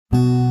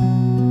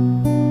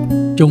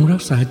จงรั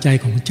กษาใจ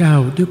ของเจ้า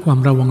ด้วยความ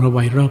ระวังระไว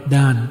รอบ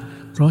ด้าน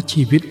เพราะ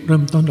ชีวิตเริ่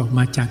มต้นออกม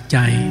าจากใจ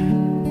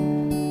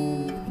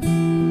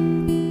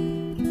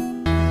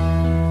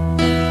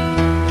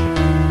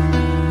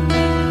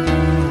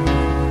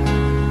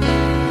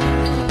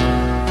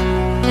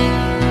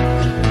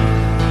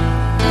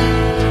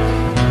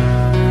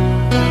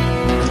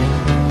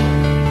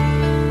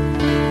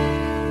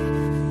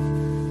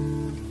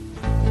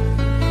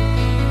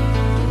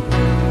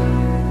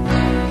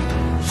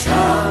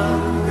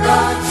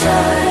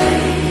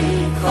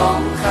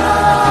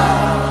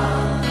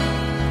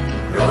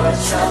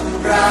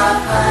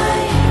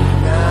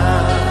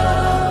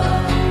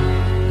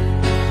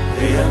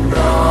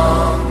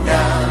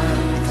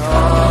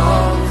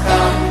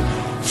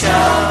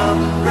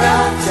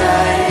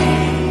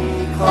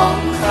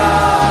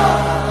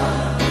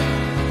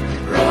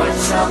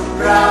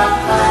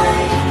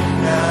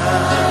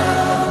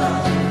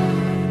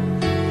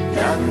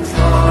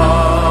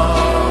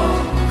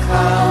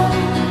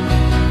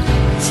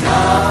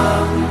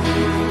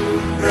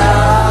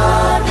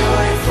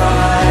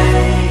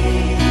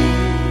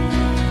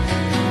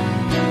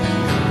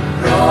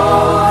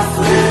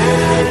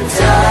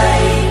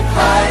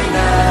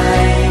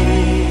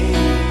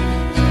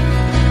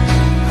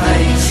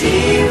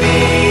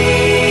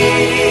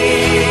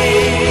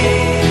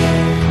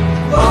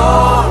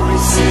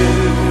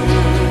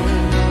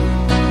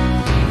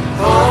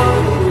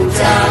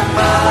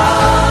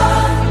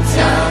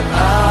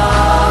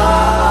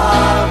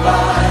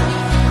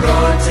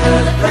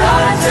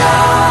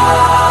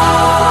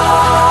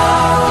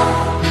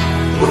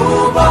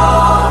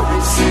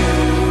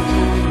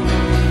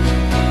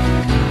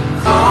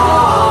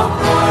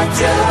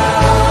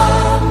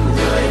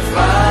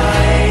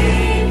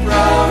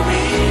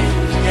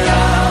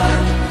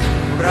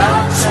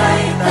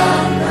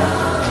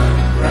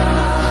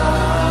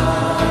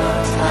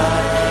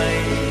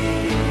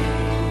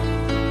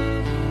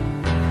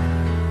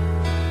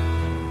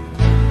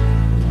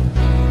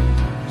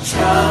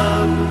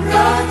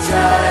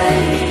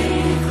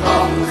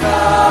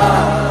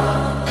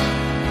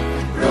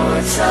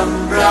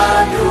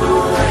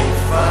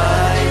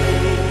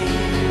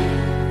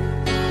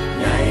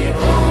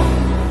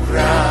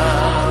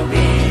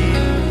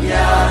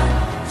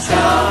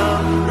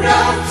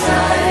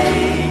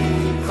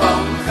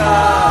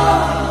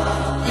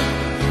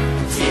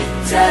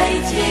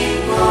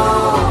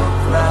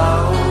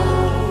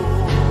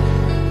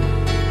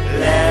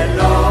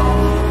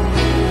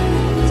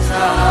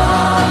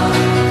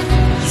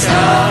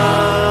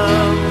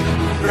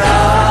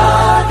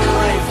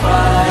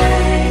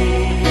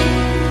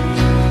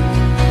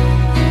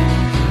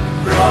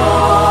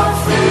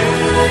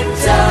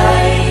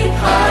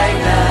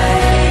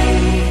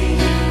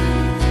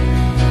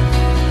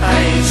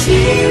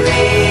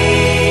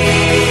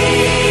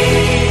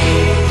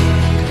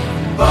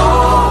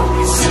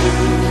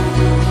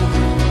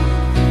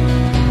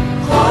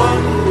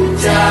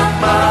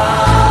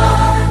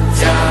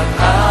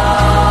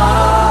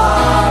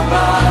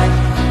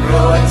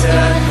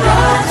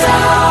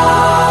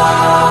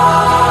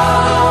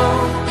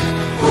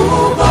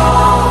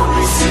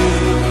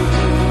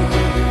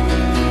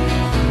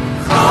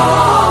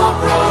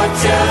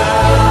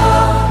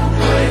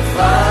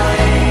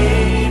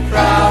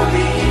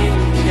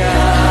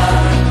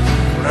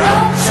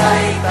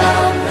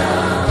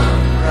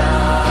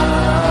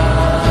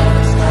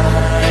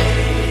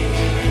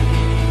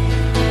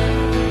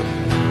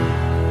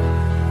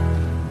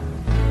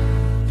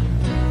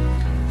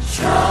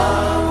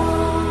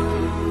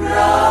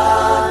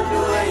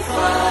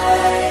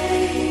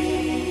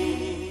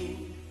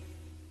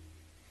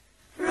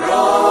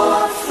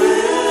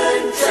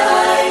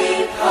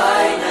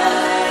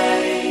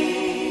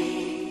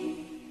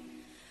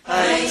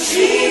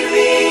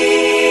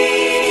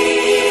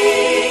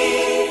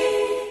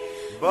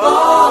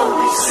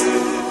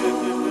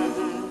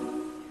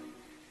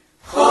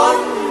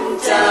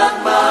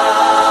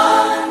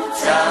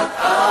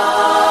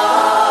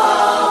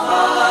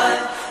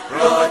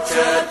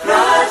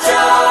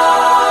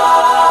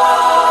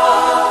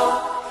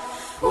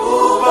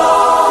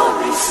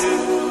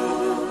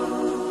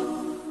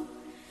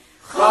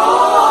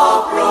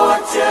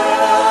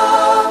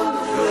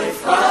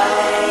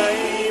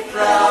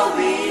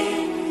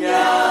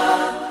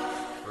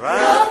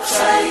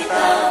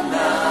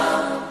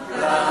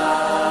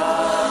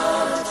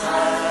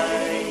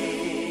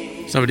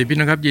สวัสดีพี่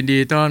น้องครับยินดี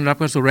ต้อนรับ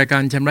เข้าสู่รายกา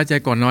รชำระใจ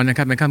ก่อนนอนนะค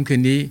รับในค่ำคื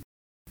นนี้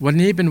วัน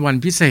นี้เป็นวัน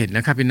พิเศษน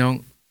ะครับพี่น้อง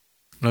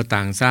เราต่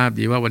างทราบ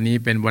ดีว่าวันนี้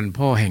เป็นวัน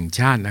พ่อแห่ง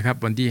ชาตินะครับ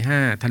วันที่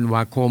5ธันว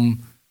าคม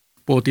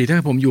ปกติถ้า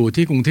ผมอยู่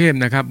ที่กรุงเทพ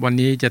นะครับวัน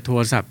นี้จะโท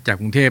รศัพท์จาก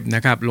กรุงเทพน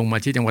ะครับลงมา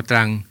ที่จังหวัดต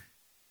รัง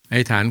อ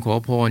ธิษฐานขอ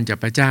พรจาก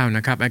พระเจ้าน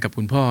ะครับให้กับ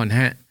คุณพ่อนะ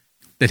ฮะ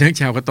แต่ทั้ง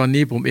ชาวกับตอน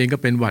นี้ผมเองก็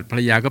เป็นหวัดภร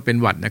รยาก็เป็น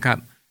หวัดนะครับ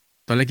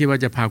ตอนแรกคิดว่า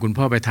จะพาคุณ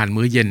พ่อไปทาน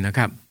มื้อเย็นนะค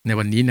รับใน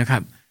วันนี้นะครั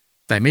บ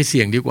แต่ไม่เ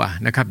สี่ยงดีกว่า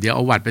นะครับเดี๋ยวเอ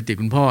าหวัดไปติด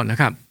คุณพ่อนะ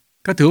ครับ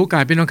ก็ถือโอกา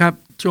สพี่น้องครับ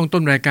ช่วงต้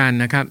นรายการ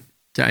นะครับ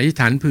จะอธิษ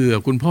ฐานเผื่อ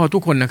คุณพ่อทุ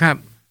กคนนะครับ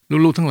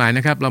ลูกๆทั้งหลายน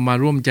ะครับเรามา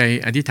ร่วมใจ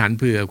อธิษฐาน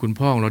เผื่อคุณ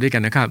พ่อของเราด้วยกั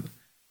นนะครับ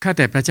ข้าแ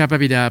ต่พระเจ้าพระ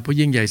บิดาผู้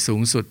ยิ่งใหญ่สู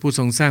งสุดผู้ท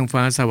รงสร้างฟ้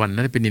าสวรรค์แล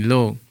ะแผ่นดินโล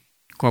ก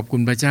ขอบคุ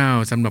ณพระเจ้า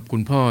สำหรับคุ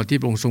ณพ่อที่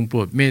พระองค์ทรงโปร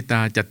ดเมตตา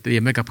จัดเตรีย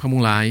มให้กับข้าพ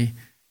งหลาย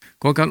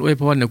ขอการอวย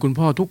พรแด่คุณ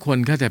พ่อทุกคน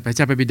ข้าแต่พระเ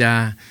จ้าพระบิดา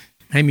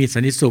ให้มีสั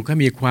นติสุขให้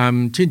มีความ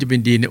ชื่นชมยิ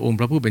นดีในองค์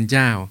พระผู้เป็นเ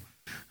จ้า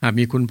หาก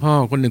มีคุณพ่อ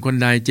คนหนึ่งคน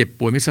ใดเจ็บ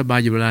ป่วยไม่สบาย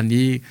อยู่เวลา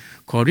นี้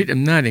ขอฤทธิ์อ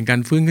ำนาจแห่งกา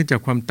รฟื้นขึ้นจา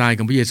กความตายข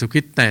องพระเยซูค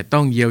ริสต์แต่ต้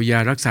องเยียวยา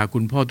รักษาคุ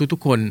ณพ่อทุ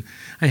กๆคน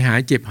ให้หาย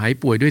เจ็บหาย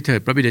ป่วยด้วยเถิด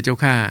พระบิดาเจ้า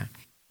ข้า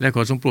และข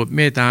อทรงโปรดเ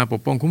มตตาป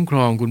กป้องคุ้มคร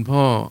องคุณ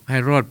พ่อให้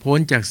รอดพ้น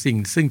จากสิ่ง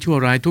ซึ่งชั่ว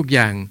ร้ายทุกอ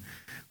ย่าง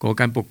ขอ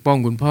การปกป้อง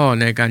คุณพ่อ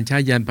ในการใช้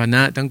ยานพาหน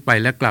ะทั้งไป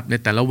และกลับใน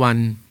แต่ละวัน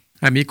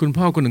หากมีคุณ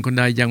พ่อคนหนึ่งคน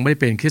ใดยังไม่ได้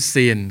เป็นคริสเ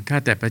ตียนข้า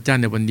แต่พระเจ้า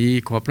ในวันนี้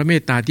ขอพระเม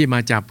ตตาที่มา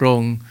จากพระอ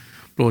งค์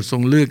โปรดทร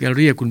งเลือกและ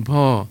เรียกคุณ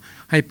พ่อ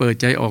ให้เปิด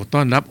ใจออกต้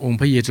อนรับองค์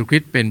พระเยซูคริ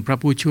สต์เป็นพระ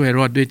ผู้ช่วยร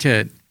อดด้วยเถิ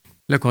ด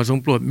และขอทรง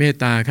โปรดเมต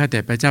ตาข้าแต่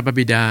พระเจ้าพระ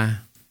บิดา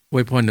อ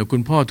วยพรแด่คุ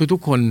ณพ่อทุ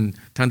กๆคน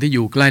ทั้งที่อ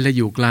ยู่ใกล้และอ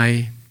ยู่ไกล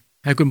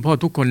ให้คุณพ่อ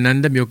ทุกคนนั้น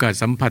ได้มีโอกาส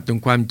สัมผัสถึง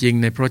ความจริง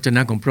ในพระวจน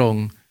ะของพระอง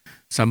ค์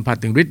สัมผัส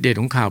ถึงฤทธิ์เดช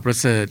ของข่าวประ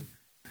เสริฐ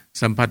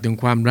สัมผัสถึง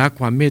ความรัก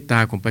ความเมตตา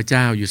ของพระเ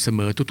จ้าอยู่เสม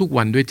อทุกๆ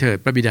วันด้วยเถิด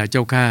พระบิดาเจ้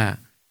าข้า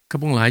ข้า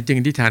พงหลายจึง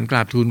อธิษฐานกร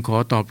าบทูลขอ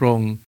ต่อพระอ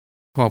งค์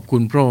ขอบคุ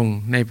ณพระองค์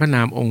ในพระน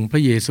ามองค์พร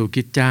ะเยซูค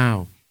ริสต์เจ้า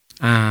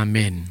อาเม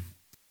น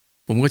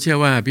ผมก็เชื่อ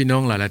ว่าพี่น้อ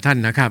งหลายๆท่าน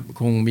นะครับ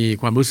คงมี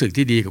ความรู้สึก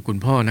ที่ดีกับคุณ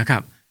พ่อนะครั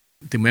บ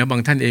ถึงแม้บา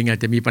งท่านเองอาจ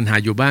จะมีปัญหา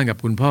อยู่บ้างกับ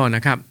คุณพ่อน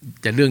ะครับ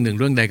จะเรื่องหนึ่ง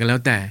เรื่องใดก็แล้ว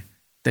แต่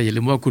อย่าลื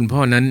มว่าคุณพ่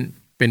อนั้น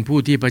เป็นผู้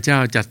ที่พระเจ้า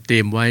จัดเตรี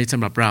ยมไว้ส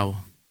ำหรับเรา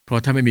เพรา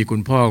ะถ้าไม่มีคุ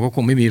ณพ่อก็ค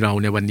งไม่มีเรา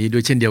ในวันนี้ด้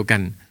วยเช่นเดียวกั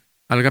น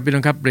เอาละครับพี่น้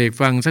องครับเบรก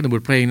ฟังสักบ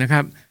ทเพลงนะค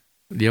รับ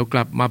เดี๋ยวก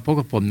ลับมาพบ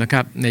กับผมนะค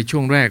รับในช่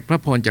วงแรกพระ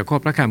พรจากข้อ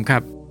พระคำครั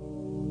บ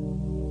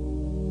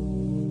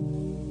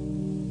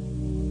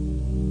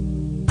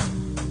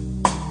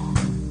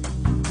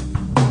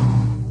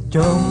จ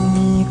ง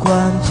มีคว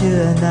ามเชื่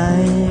อใน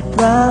พ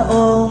ระอ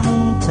งค์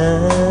เถิ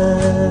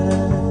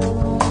ด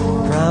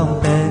พระองค์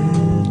เป็น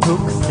ทุ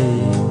ก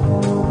สิ่ง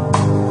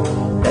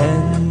เป็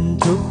น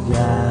ทุกอ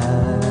ย่า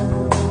ง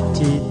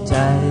ที่ใจ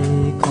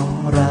ของ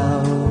เรา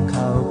เ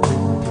ข้าพึ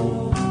งพิง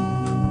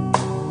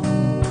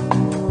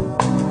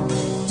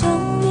จ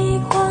งมี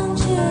ความ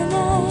เชื่อใน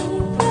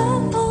พระ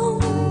อง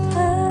ค์เ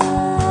ถิ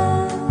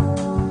ด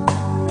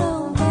พระอ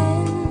งค์เป็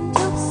น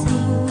ทุก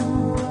สิ่ง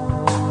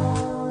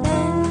เป็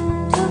น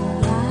ทุก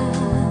อย่าง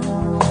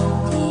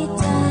ที่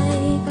ใจ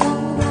ขอ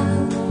งเรา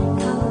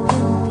เข้า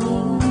พึงพิ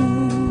ง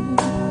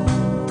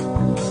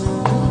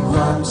มีคว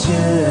ามเ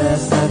ชื่อ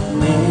สัก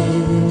นิ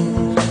ด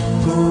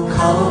ภูเข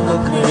าก็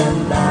เคลื่อน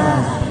ได้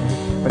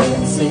เปลี่ย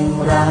นสิ่ง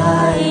ร้า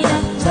ยนั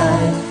กใจ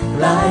ก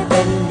ลายเ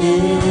ป็นดี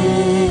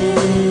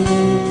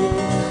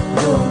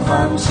ร่วมคว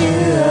ามเ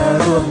ชื่อ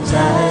ร่วมใจ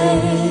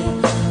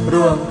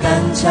ร่วมกั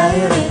นใช้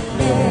ฤทธิ์เ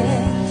ด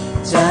ช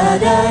จะ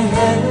ได้เ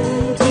ห็น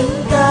ถึง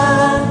กา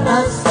ร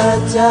อัศ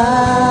จร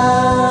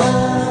ร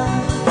ย์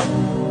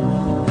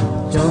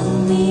จง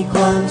มีค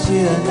วามเ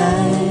ชื่อใน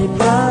พ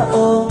ระอ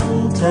ง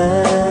ค์เถิ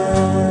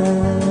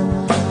ด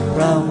เ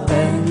ราเ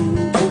ป็น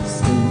ทุก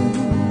สิ่ง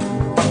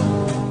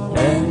เ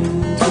ป็น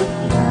ทุก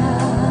อย่า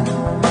ง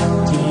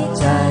ที่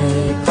ใจ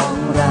ของ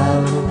เรา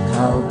เ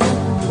ข้าพึ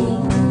งพิ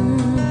ง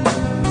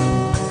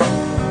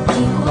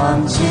มีความ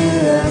เชื่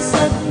อ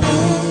สัก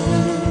นิด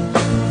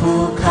ภู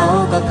เขา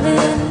ก็เค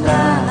ลื่อนไ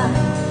ด้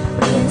เป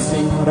ลี่ยน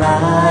สิ่งร้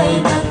าย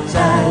นักใจ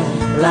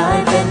กลาย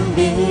เป็น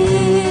ดี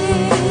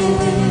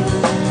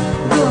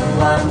ร่วมค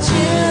วามเ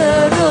ชื่อ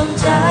ร่วม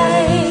ใจ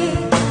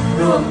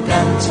ร่วมกั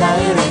นใช้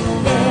ฤทธิ์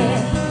เด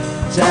ช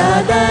จะ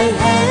ได้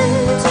เห็น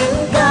ถึง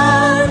กา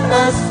ร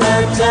อัศ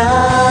จร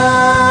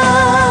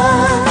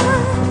รย์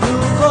ทุ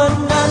กคน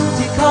นั้น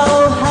ที่เขา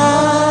หา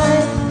ย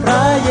พร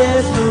ะเย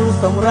ซู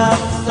ทรงรั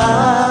กษา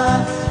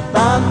ต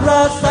ามพร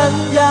ะสัญ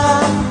ญา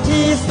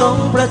ที่ทรง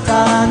ประท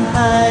านใ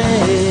ห้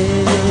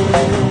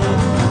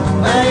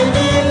ไม่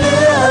มีเหลื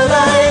ออะไร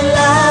แ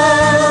ล้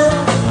ว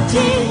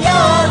ที่ย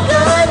ากเ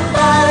กินไ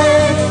ป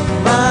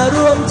มา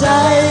ร่วมใจ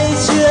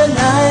เชื่อใ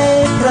น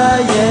พระ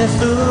เย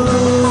ซู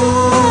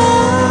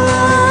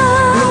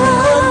ทุก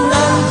คน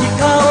นั้นที่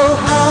เขา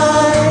หา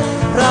ย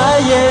พระ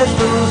เย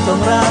ซูทรง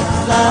รัก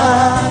ษา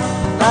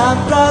ตาม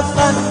พระ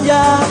สัญญ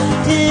า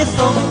ที่ท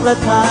รงประ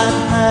ทาน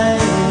ให้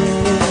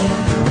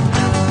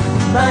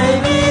ไม่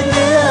มีเห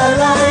ลืออะ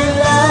ไร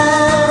แล้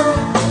ว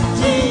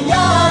ที่ย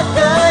ากเ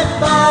กิน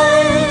ไป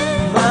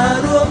มา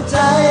ร่วมใจ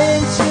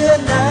เชื่อ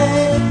ใน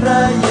พร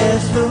ะเย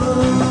ซู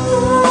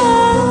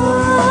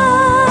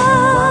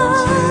ความ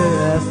เชื่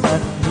อสั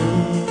กนิ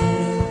ด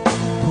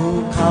ภู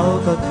เขา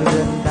ก็เคลื่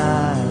อนไ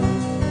ด้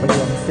เป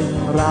ลี่ยนสิ่ง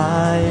ร้า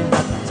ยห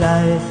นักใจ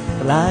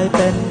กลายเ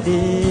ป็น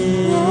ดี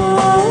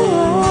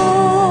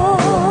ร่ว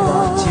มคว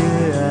ามเชื่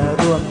อ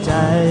ร่วมใจ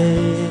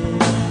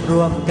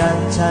ร่วมกัน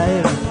ใช้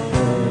ฤทธิ์เด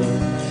ช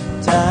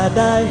จะไ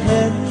ด้เ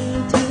ห็น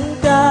ถึง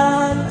กา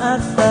รอั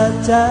ศ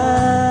จร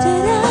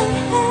รย์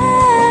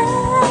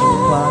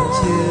ความเ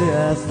ชื่อ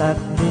สัก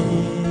นิ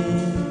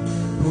ด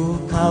ภู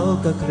เขา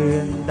ก็เคลื่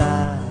อนไ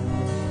ด้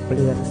เป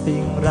ลี่ยน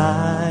สิ่งร้า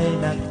ย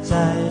หนักใจ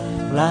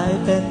กลาย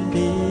เป็น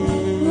ดี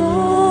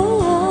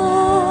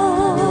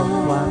ร่วม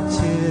ความเ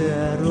ชื่อ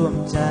ร่วม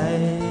ใจ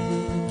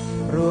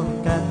ร่วม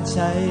กันใ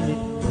ช้ฤ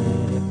ทธิ์เด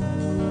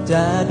จ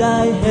ะได้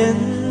เห็น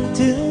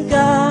ถึงก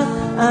าร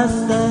อั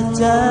ศ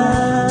จรร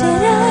ย์จะ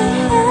ไ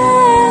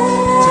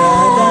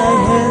ด้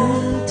เห็น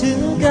ถึง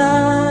กา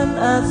ร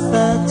อัศ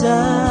จ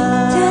รร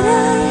ย์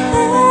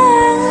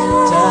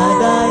จะ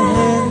ได้เ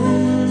ห็น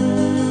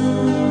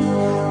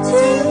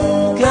ถึง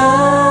กา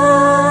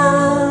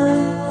ร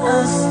อั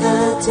ศ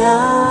จรร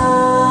ย์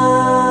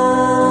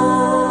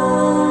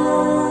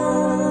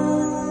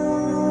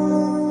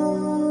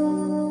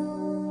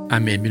อา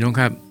เมนพี่น้อง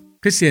ครับ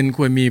คริสเตียนค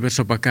วรมีประส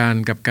บการ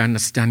ณ์กับการอั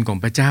ศจรรย์ของ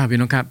พระเจ้าพี่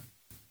น้องครับ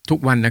ทุก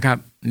วันนะครับ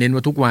เน้นว่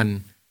าทุกวัน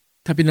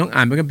ถ้าพี่น้องอ่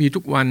านพระคัมภีร์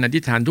ทุกวันอธิ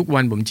ษฐานทุกวั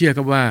นผมเชื่อค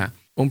รับว่า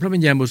องค์พระวิ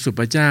ญญาณบริสุทธิ์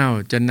พระเจ้า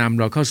จะนำ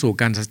เราเข้าสู่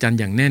การอัศจรรย์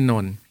อย่างแน่นอ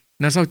น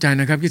น่าเศร้าใจ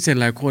นะครับคริสเตียน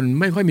หลายคน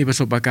ไม่ค่อยมีประ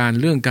สบการณ์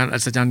เรื่องการอั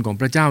ศจรรย์ของ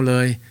พระเจ้าเล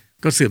ย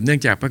ก็สืบเนื่อ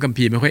งจากพระคัม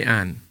ภีร์ไม่ค่อยอ่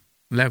าน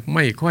และไ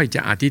ม่ค่อยจ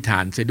ะอธิษฐา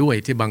นเสียด้วย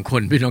ที่บางค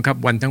นพี่น้องครับ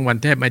วันทั้งวัน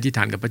แทบไม่อธิษฐ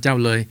านกับพระเจ้า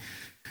เลย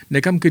ใน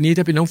ค่ำคืนนี้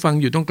ถ้าพี่น้องฟัง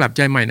อยู่ต้องกลับใ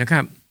จใหม่นะค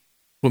รับ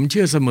ผมเ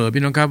ชื่อเสมอ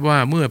พี่น้องครับว่า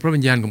เมื่อพระวิ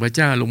ญญาณของพระเ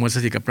จ้าลงมาส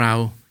ถิตกับเรา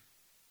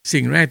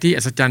สิ่งแรกที่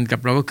อัศจรรย์กับ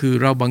เราก็คือ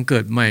เราบังเกิ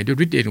ดใหม่ด้วย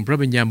ฤทธิ์เดชของพระ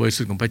วิญญาณบริ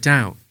สุทธิ์ของพระเจ้า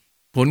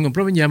ผลของพ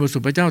ระวิญญาณบริสุท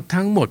ธิ์พระเจ้า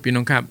ทั้งหมดพี่น้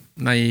องครับ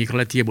ในกา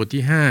ลาเทียบท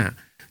ที่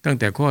5ตั้ง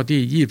แต่ข้อ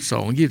ที่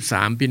22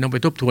 23พี่น้องไป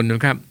ทบทวนน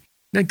ะครับ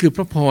นั่นคือพ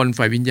ระพร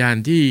ฝ่ายวิญญาณ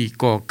ที่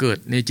ก่อเกิด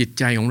ในจิต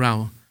ใจของเรา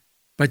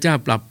พระเจ้า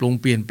ปรับปรุง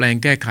เปลี่ยนแปลง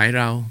แก้ไขเ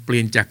ราเปลี่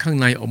ยนจากข้าง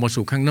ในออกมา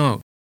สู่ข้างนอก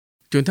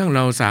จนทั้งเร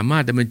าสามา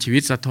รถดำเนินชีวิ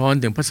ตสะท้อน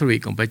ถึงพระสิริ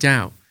ของพระเจ้า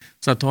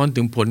สะท้อน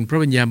ถึงผลพระ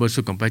วิญญาณบริสุ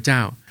ทธิ์ของพระเจ้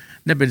า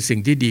นั่นเป็นสิ่ง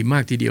ที่ดีมา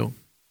กทีเดียว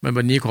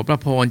วันนี้ขอพระ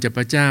พรจากพ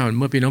ระเจ้าเ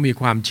มื่อพี่น้องมี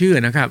ความเชื่อ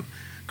นะครับ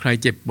ใคร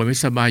เจ็บป่วยไม่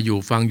สบายอยู่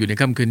ฟังอยู่ใน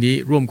ค่ำคืนนี้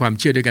ร่วมความ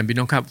เชื่อด้วยกันพี่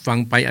น้องครับฟัง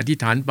ไปอธิษ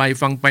ฐานไป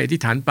ฟังไปอธิ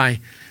ษฐานไป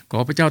ขอ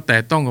พระเจ้าแต่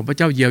ต้องของพระเ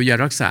จ้าเยียวยา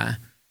รักษา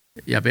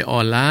อย่าไปอ่อ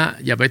นล้า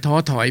อย่าไปท้อ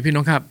ถอยพี่น้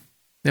องครับ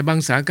ในบาง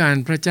สถานการ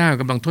ณ์พระเจ้า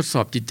กำลังทดส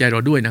อบจิตใจเรา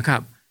ด้วยนะครั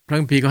บพระ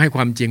คัมภีร์ก็ให้ค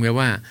วามจริงไว้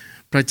ว่า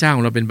พระเจ้าขอ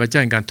งเราเป็นพระเจ้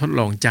าในการทด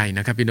ลองใจน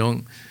ะครับพี่น้อง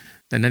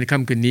แต่ในค่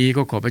ำคืนนี้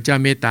ก็ขอพระเจ้า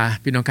เมตตา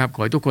พี่น้องครับข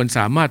อให้ทุกคนส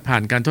ามารถผ่า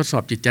นการทดสอ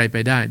บจิตใจไป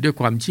ได้ด้วย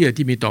ความเชื่อ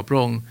ที่มีต่อพระ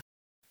องค์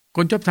ค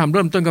นชอบธรรมเ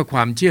ริ่มต้นกับคว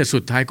ามเชื่อสุ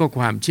ดท้ายก็ค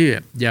วามเชื่อ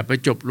อย่าไป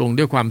จบลง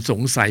ด้วยความส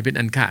งสัยเป็น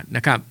อันขาดน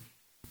ะครับ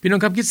พี่น้อ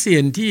งครับคริสเตีย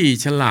นที่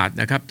ฉลาด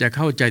นะครับจะเ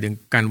ข้าใจถึง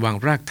การวาง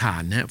รากฐา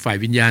นฝ่าย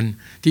วิญญาณ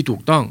ที่ถู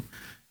กต้อง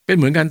เป็นเ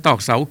หมือนการตอก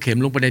เสาเข็ม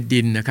ลงไปใน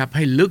ดินนะครับใ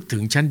ห้ลึกถึ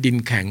งชั้นดิน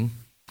แข็ง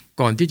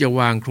ก่อนที่จะ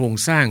วางโครง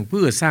สร้างเ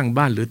พื่อสร้าง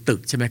บ้านหรือตึก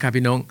ใช่ไหมครับ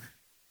พี่น้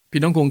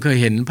องคงเคย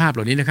เห็นภาพเห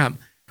ล่านี้นะครับ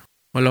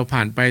เมื่อเราผ่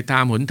านไปตา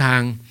มหนทา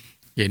ง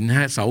เห็น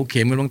เสาเ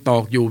ข็มกำลังตอ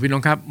กอยู่พี่น้อ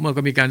งครับเมื่อ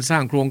ก็มีการสร้า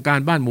งโครงการ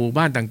บ้านหมู่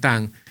บ้านต่า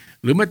ง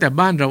ๆหรือแม้แต่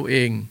บ้านเราเอ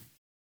ง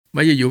ไ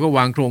ม่อยู่ๆก็ว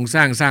างโครงส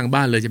ร้าง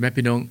บ้านเลยใช่ไหม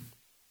พี่น้อง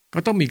ก็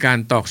ต้องมีการ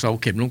ตอกเสา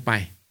เข็มลงไป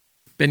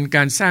เป็นก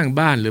ารสร้าง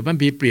บ้านหรือบ้าน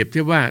เปรียบเที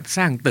ยบว่าส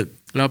ร้างตึก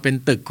เราเป็น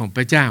ตึกของพ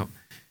ระเจ้า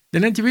ดั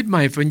งนั้นชีวิตให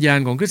ม่วิญญาณ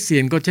ของคริสเตี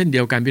ยนก็เช่นเดี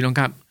ยวกันพี่น้อง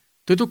ครับ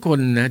ทุกคน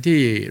นะที่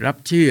รับ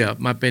เชื่อ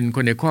มาเป็นค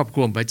นในครอบค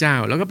รัวพระเจ้า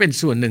แล้วก็เป็น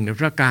ส่วนหนึ่งใน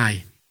พระกาย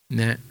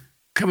นะ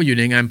เข้ามาอยู่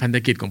ในงานพันธ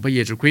กิจของพระเย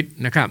ซูคริสต์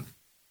นะครับ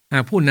หา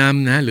กผู้น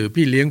ำนะหรือ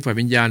พี่เลี้ยงฝ่าย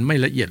วิญญาณไม่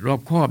ละเอียดรอ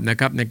บคอบนะ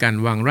ครับในการ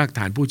วางรากฐ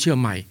านผู้เชื่อ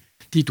ใหม่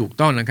ที่ถูก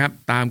ต้องนะครับ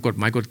ตามกฎ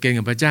หมายกฎเกณฑ์ข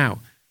องพระเจ้า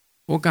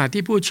โอกาส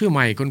ที่ผู้เชื่อให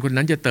ม่คน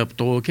นั้นจะเติบ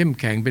โตเข้ม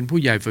แข็งเป็นผู้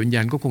ใหญ่ฝ่ายวิญญ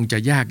าณก็คงจะ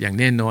ยากอย่าง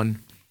แน่นอน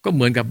ก็เห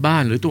มือนกับบ้า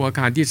นหรือตัวอาค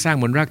ารที่สร้าง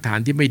บนรากฐาน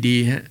ที่ไม่ดี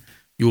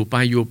อยู่ไ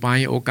ป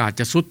โอกาส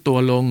จะทรุดตัว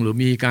ลงหรือ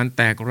มีการแ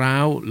ตกร้า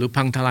วหรือ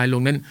พังทลายล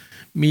งนั้น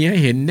มีให้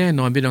เห็นแน่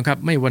นอนพี่น้องครับ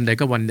ไม่วันใด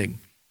ก็วันหนึ่ง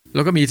แ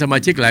ล้วก็มีสมา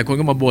ชิกหลายคน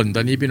ก็มาบ่นต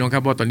อนนี้พี่น้องครั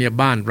บว่าตอนนี้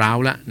บ้านร้าว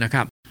แล้วนะค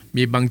รับ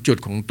มีบางจุด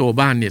ของตัว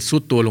บ้านเนี่ยทรุ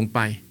ดตัวลงไป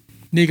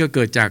นี่ก็เ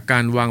กิดจากกา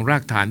รวางรา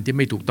กฐานที่ไ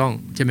ม่ถูกต้อง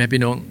ใช่ไหมพี่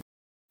น้อง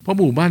เพราะ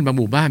หมู่บ้านบาง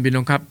หมู่บ้านพี่น้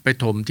องครับไป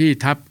ถมที่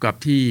ทับกับ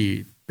ที่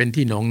เป็น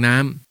ที่หนองน้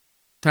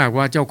ำถ้าหาก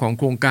ว่าเจ้าของ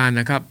โครงการ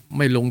นะครับไ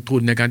ม่ลงทุ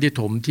นในการที่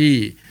ถมที่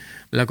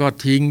แล้วก็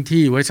ทิ้ง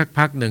ที่ไว้สัก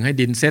พักหนึ่งให้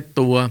ดินเซ็ต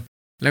ตัว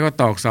แล้วก็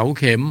ตอกเสา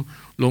เข็ม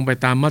ลงไป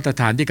ตามมาตร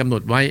ฐานที่กำหน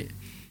ดไว้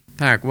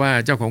ถ้าหากว่า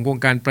เจ้าของโครง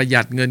การประห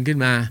ยัดเงินขึ้น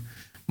มา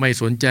ไม่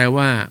สนใจ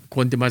ว่าค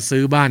นที่มา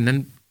ซื้อบ้านนั้น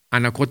อ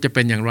นาคตจะเ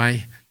ป็นอย่างไร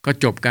ก็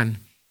จบกัน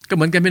ก็เห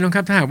มือนกันพี่น้องค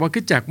รับถ้าหากว่าค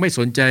ริสตจักรไม่ส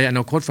นใจอน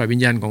าคตฝ่ายวิญ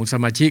ญาณของส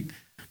มาชิก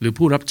หรือ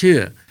ผู้รับเชื่อ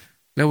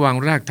และวาง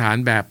รากฐาน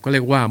แบบก็เรี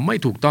ยกว่าไม่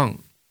ถูกต้อง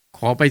ข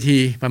อไปที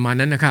ประมาณ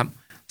นั้นนะครับ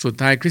สุด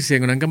ท้ายคริสเตียน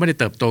คนนั้นก็ไม่ได้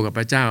เติบโตกับพ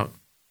ระเจ้า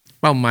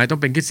เป้าหมายต้อง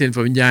เป็นคริสเตียนฝ่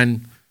ายวิญญาณ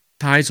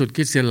ท้ายสุดค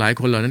ริสเตียนหลาย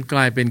คนเหล่านั้นกล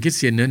ายเป็นคริสเ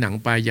ตียนเนื้อหนัง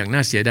ไปอย่างน่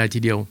าเสียดายที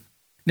เดียว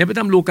ในพระธ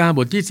รรมลูกาบ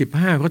ทที่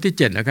15ข้อที่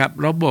7นะครับ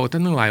เราบอกท่า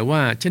นทั้งหลายว่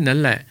าเช่นนั้น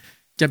แหละ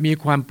จะมี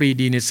ความปรี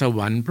ดีในสว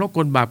รรค์เพราะค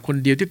นบาปคน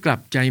เดียวที่กลั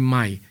บใจให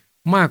ม่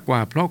มากกว่า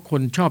เพราะค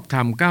นชอบธร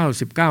รม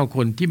99ค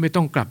นที่ไม่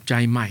ต้องกลับใจ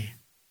ใหม่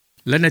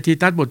และในที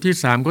ตัสบทที่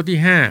3ข้อที่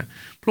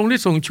5พระองค์ได้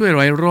ทรงช่วยเร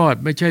าให้รอด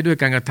ไม่ใช่ด้วย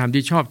การกระทำ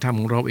ที่ชอบธรรม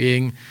ของเราเอง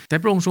แต่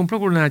พระองค์ทรงพระ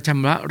กรุณาช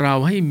ำระเรา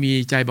ให้มี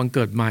ใจบังเ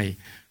กิดใหม่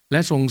และ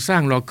ทรงสร้า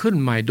งเราขึ้น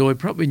ใหม่โดย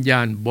พระวิญญา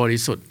ณบริ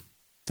สุทธิ์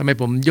ทำไม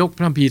ผมยกพ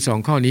ระคัมภีร์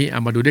2ข้อนี้เอ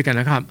ามาดูด้วยกัน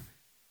นะครับ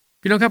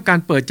พี่น้องครับการ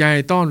เปิดใจ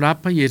ต้อนรับ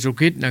พระเยซูค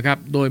ริสต์นะครับ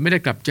โดยไม่ได้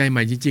กลับใจให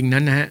ม่จริงๆ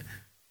นั้นนะฮะ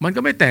มันก็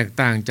ไม่แตก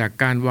ต่างจาก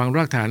การวางร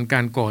ากฐานกา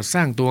รก่อส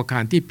ร้างตัวอาคา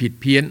รที่ผิด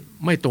เพี้ยน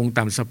ไม่ตรงต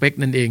ามสเปค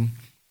นั่นเอง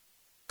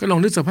ก็ลอง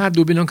นึกสภาพ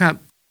ดูพี่น้องครับ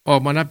ออ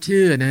กมารับเ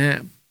ชื่อนะฮะ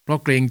เพราะ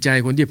เกรงใจ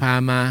คนที่พา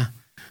มา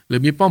หรือ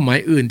มีเป้าหมาย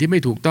อื่นที่ไม่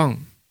ถูกต้อง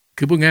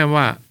คือพูดง่าย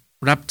ว่า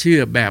รับเชื่อ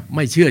แบบไ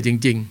ม่เชื่อจ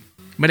ริง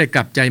ๆ ไม่ได้ก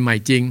ลับใจใหม่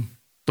จริง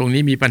ตรง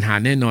นี้มีปัญหา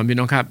แน่นอนพี่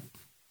น้องครับ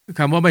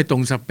คำว่าไม่ตร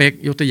งสเปค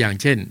ยกตัวอย่าง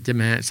เช่นใช่ไห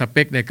มฮะสเป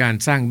คในการ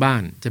สร้างบ้า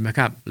นใช่ไหมค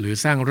รับหรือ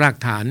สร้างราก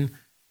ฐาน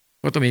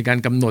ก็ต้องมีการ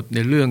กำหนดใน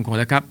เรื่องของ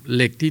นะครับเ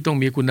หล็กที่ต้อง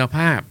มีคุณภ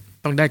าพ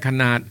ต้องได้ข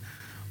นาด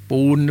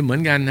ปูนเหมือ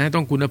นกันนะต้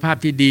องคุณภาพ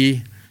ที่ดี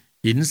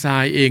หินทรา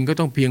ยเองก็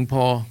ต้องเพียงพ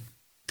อ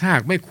ถ้าหา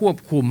กไม่ควบ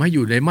คุมให้อ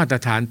ยู่ในมาตร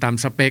ฐานตาม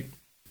สเปค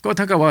ก็เ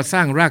ท่ากับว่าสร้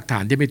างรากฐา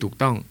นที่ไม่ถูก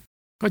ต้อง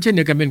ก็เช่นเ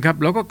ดียวกันเป็นครับ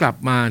เราก็กลับ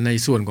มาใน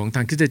ส่วนของท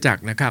างคริสตจัก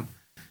รนะครับ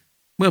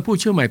เมื่อผู้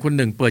เชื่อใหม่คนห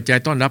นึ่งเปิดใจ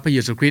ต้อนรับพระเย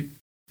ซูคริสต์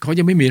เขา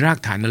ยังไม่มีราก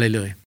ฐานอะไรเ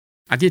ลย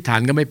อธิษฐาน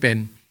ก็ไม่เป็น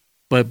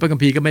เปิดพระคัม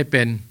ภีร์ก็ไม่เ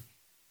ป็น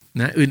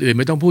นะอื่นๆ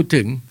ไม่ต้องพูด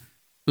ถึง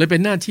เลยเป็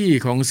นหน้าที่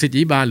ของศิษ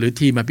ยิบาลหรือ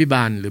ทีมอภิบ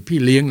าลหรือพี่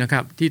เลี้ยงนะค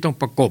รับที่ต้อง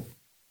ประกบ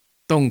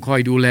ต้องคอย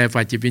ดูแลฝ่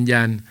ายจิตวิญญ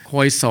าณค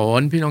อยสอ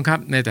นพี่น้องครับ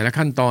ในแต่ละ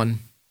ขั้นตอน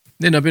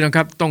แน่นอนพี่น้องค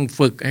รับต้อง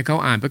ฝึกให้เขา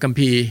อ่านพระคัม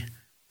ภีร์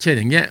เช่นอ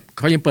ย่างเงี้ยเ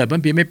ขายังเปิดพระ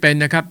คัมภีร์ไม่เป็น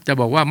นะครับจะ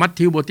บอกว่ามัท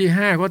ธิวบทที่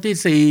5ข้อ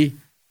ที่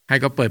4ให้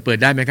เขาเปิด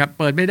ได้ไหมครับ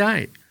เปิดไม่ได้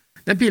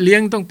นั้นพี่เลี้ย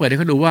งต้องเปิดให้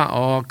เขาดูว่า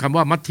อ๋อคำ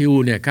ว่ามัทธิว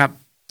เนี่ยครับ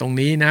ตรง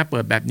นี้นะเปิ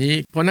ดแบบนี้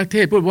พอนักเท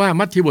ศพูดว่า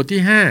มัทธิวบท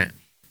ที่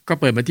5ก็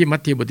เปิดมาที่มั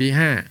ทธิวบทที่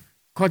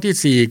5ข้อ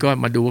ที่4ก็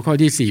มาดูว่าข้อ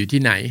ที่4อยู่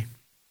ที่ไหน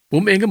ผ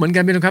มเองก็เหมือนกั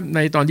นพี่น้องครับใน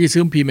ตอนที่ซื้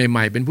อพีให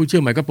ม่ๆเป็นผู้เชื่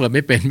อใหม่ก็เปิดไ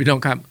ม่เป็นพี่น้อ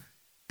งครับ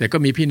แต่ก็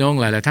มีพี่น้อง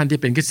หลายๆท่านที่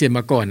เป็นคริสเตียนม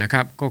าก่อนนะค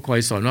รับก็คอย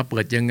สอนว่าเปิ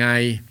ดยังไง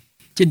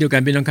เช่นเดียวกั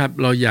นพี่น้องครับ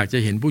เราอยากจะ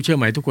เห็นผู้เชื่อใ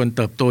หม่ทุกคนเ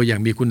ติบโตอย่า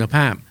งมีคุณภ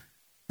าพ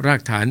รา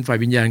กฐานฝ่าย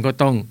วิญญาณก็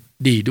ต้อง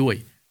ดีด้วย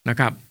นะ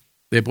ครับ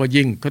โดยเฉพาะ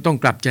ยิ่งก็ต้อง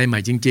กลับใจใหม่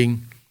จริง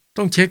ๆ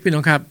ต้องเช็คพี่น้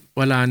องครับเ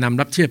วลานำ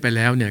รับเชื่อไปแ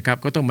ล้วเนี่ยครับ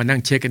ก็ต้องมานั่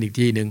งเช็คกันอีก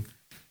ทีนึง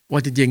ว่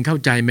าจริงๆเข้า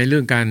ใจไหมเรื่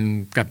องการ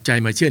กลับใจ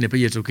มาเชื่อในพร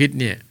ะเยซูคริสต์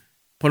เนี่ย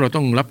เพราะเรา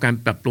ต้องรับการ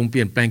ปรับปรุงเป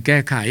ลี่ยนแปลงแก้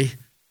ไข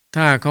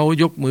ถ้าเขา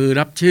ยกมือ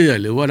รับเชื่อ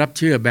หรือว่ารับเ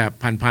ชื่อแบบ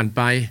ผ่านๆไ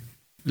ป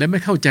และไม่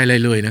เข้าใจอะไร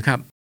เลยนะครับ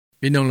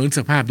พี่น้องลองนึก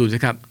สภาพดูสิ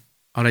ครับ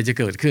อะไรจะ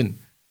เกิดขึ้น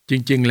จ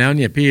ริงๆแล้วเ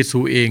นี่ยพระเยซู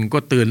เองก็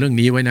เตือนเรื่อง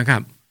นี้ไว้นะครั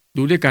บ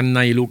ดูด้วยกันใ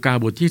นลูกา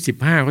บทที่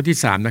15ข้อที่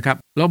3นะครับ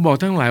เราบอก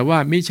ทั้งหลายว่า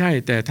ไม่ใช่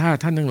แต่ถ้า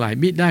ท่านทั้งหลาย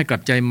มิได้กลั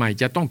บใจใหม่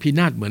จะต้องพิ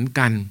นาศเหมือน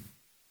กัน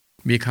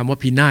มีคำว่า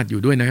พินาศอ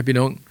ยู่ด้วยนะครับพี่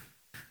น้อง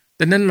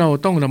ดังนั้นเรา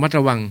ต้องระมัดร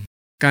ะวัง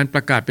การปร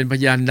ะกาศเป็นพ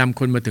ยานนำ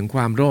คนมาถึงคว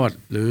ามรอด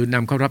หรือน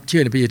ำเขารับเชื่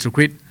อในพระเยซูค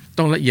ริสต์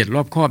ต้องละเอียดร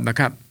อบคอบนะ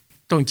ครับ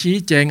ต้องชี้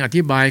แจงอ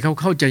ธิบายเขา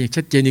เข้าใจ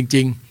ชัดเจนจ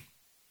ริง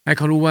ๆให้เ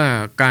ขารู้ว่า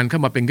การเข้า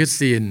มาเป็นคริส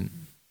เตียน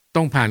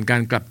ต้องผ่านกา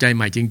รกลับใจใ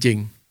หม่จริง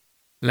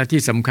ๆและที่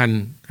สำคัญ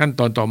ขั้น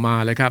ตอนต่อมา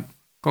เลยครับ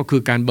ก็คื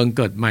อการบังเ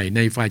กิดใหม่ใน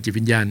ฝ่ายจิต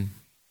วิญญาณ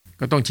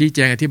ก็ต้องชี้แจ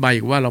งอธิบาย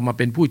อีกว่าเรามาเ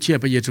ป็นผู้เชื่อ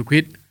พระเยซูคริ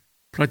สต์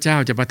พระเจ้า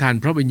จะประทาน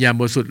พระวิญญาณ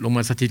บริสุทธิ์ลงม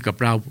าสถิตกับ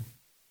เรา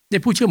เนี่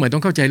ยผู้เชื่อใหม่ต้อ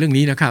งเข้าใจเรื่อง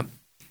นี้นะครับ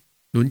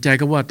หนุนใจ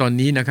ก็ว่าตอน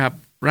นี้นะครับ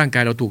ร่างกา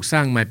ยเราถูกสร้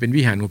างใหม่เป็น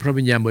วิหารของพระ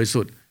วิญญาณบริ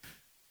สุทธิ์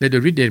และโด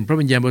ยฤทธิ์เดชพระ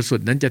วิญญาณบริสุท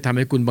ธิ์นั้นจะทำใ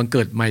ห้คุณบังเ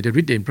กิดใหม่โดย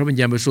ฤทธิ์เดชพระวิญ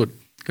ญาณบริสุทธิ์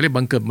ก็เรียก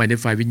บังเกิดใหม่ใน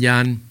ฝ่ายวิญญา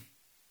ณ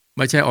ไ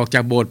ม่ใช่ออกจา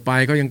กโบสถ์ไป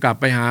ก็ยังกลับ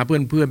ไปหาเ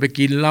พื่อนๆไป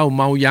กินเหล้าเ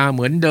มายาเห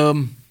มือนเดิม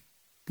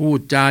พูด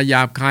จาหย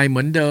าบคายเห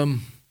มือนเดิม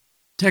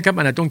ใช่ครับ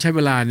อันนั้นต้องใช้เว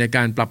ลาในก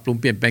ารปรับปรุง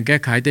เปลี่ยนแปลงแก้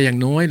ไขแต่อย่าง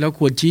น้อยแล้ว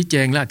ควรชี้แจ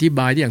งและอธิบ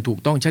ายได้อย่างถูก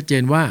ต้องชัดเจ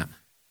นว่า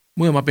เ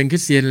มื่อมาเป็นคริ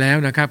สเตียนแล้ว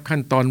นะครับขั้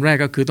นตอนแรก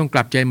ก็คือต้องก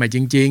ลับใจใหม่จ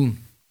ริง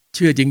ๆเ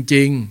ชื่อจ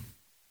ริง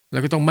ๆแล้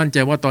วก็ต้องมั่นใจ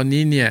ว่าตอน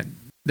นี้เนี่ย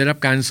ได้รับ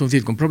การทรงสิ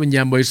ทธิ์ของพระวิญญ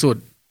าณบริสุท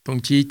ธิ์ต้อง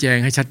ชี้แจง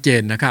ให้ชัดเจ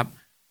นนะครับ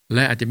แล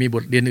ะอาจจะมีบ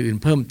ทเรียนอื่น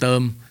ๆเพิ่มเติ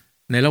ม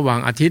ในระหว่าง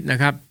อาทิตย์น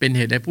ะครับเป็นเ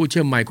หตุให้ผู้เ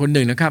ชื่อใหม่คนห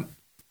นึ่งนะครับ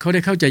เขาได้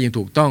เข้าใจอย่าง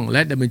ถูกต้องแล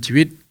ะดำเนินชี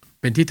วิต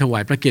เป็นที่ถวา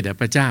ยพระเกียรติแด่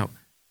พระเจ้า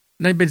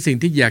นั่นเป็นสิ่ง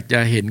ที่อยากจะ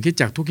เห็นคริสต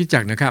จักรทุกคริสตจั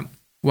กรนะครับ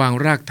วาง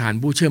รากฐาน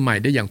ผู้เชื่อใหม่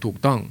ได้อย่างถูก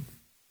ต้อง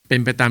เป็น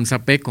ไปตามส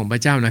เปคของพร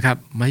ะเจ้านะครับ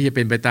ไม่ใช่เ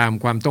ป็นไปตาม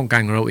ความต้องกา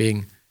รของเราเอง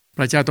พ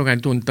ระเจ้าต้องการ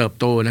ทุนเติบ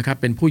โตนะครับ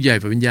เป็นผู้ใหญ่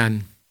ฝ่ายวิญญาณ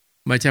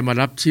ไม่ใช่มา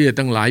รับเชื่อ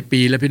ตั้งหลายปี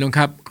แล้วพี่น้องค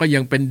รับก็ยั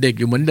งเป็นเด็ก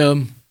อยู่เหมือนเดิม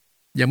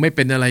ยังไม่เ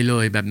ป็นอะไรเล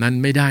ยแบบนั้น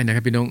ไม่ได้นะค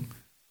รับพี่น้อง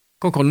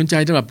ก็ขอหนุนใจ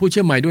สำหรับผู้เ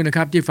ชื่อใหม่ด้วยนะค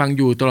รับที่ฟังอ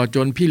ยู่ตลอดจ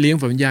นพี่เลี้ยง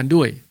ฝ่ายวิญญาณ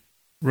ด้วย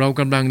เรา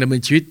กำลังดำเนิ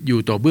นชีวิตอยู่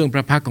ต่อเบื้องพร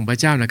ะพักของพระ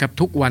เจ้านะครับ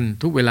ทุกวัน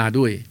ทุกเวลา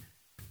ด้วย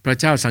พระ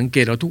เจ้าสังเก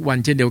ตเราทุกวัน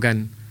เช่นเดียวกัน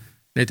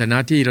ในฐานะ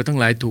ที่เราทั้ง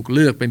หลายถูกเ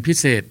ลือกเป็นพิ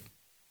เศษ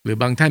หรือ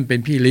บางท่านเป็น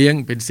พี่เลี้ยง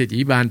เป็นศิษ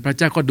ยิบาลพระเ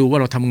จ้าก็ดูว่า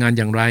เราทำงาน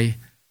อย่างไร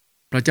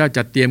พระเจ้า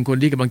จัดเตรียมคน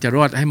ที่กำลังจะร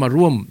อดให้มา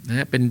ร่วม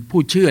เป็น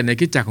ผู้เชื่อใน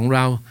คริสตจักรของเร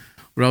า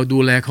ดู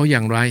แลเขาอย่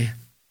างไร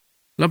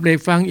รับเบรก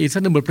ฟังอีกสั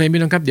กหนึ่งบทเพลงพี่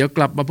น้องครับเดี๋ยวก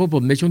ลับมาพบผ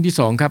มในช่วงที่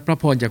2ครับพระ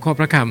พรจากข้อ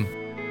พระคำ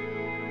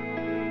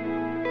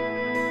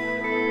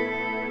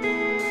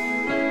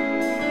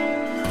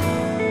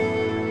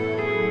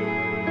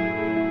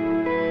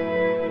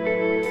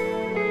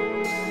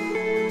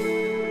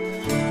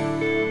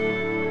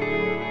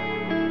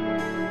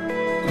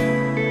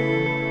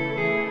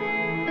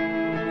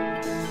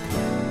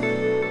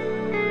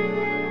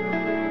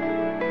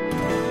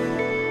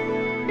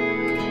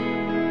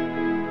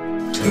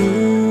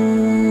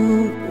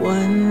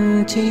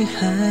ที่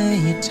หา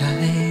ยใจ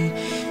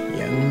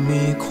ยัง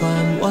มีควา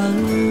มหวัง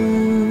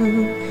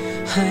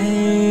ให้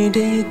ไ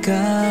ด้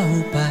ก้าว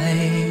ไป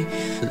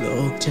โล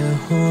กจะ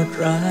โหด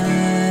ร้า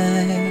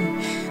ย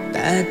แ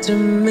ต่จะ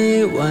ไม่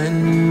หวั่น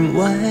ไห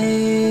ว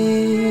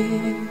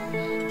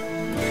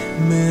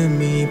เมื่อ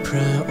มีพร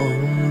ะอง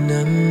ค์น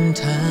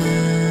ำทา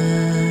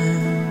ง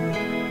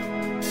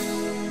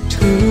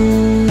ทุ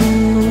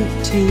ก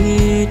ที่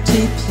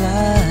ที่พล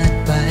าด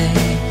ไป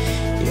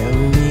ยัง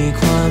มี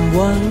ความห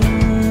วัง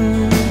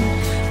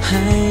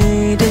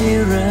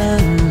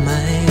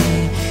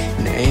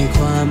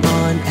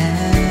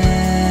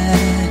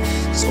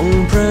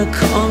ประ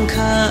คอง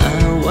ข้า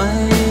ไว้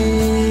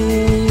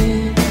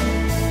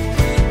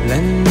และ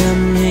น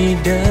ำให้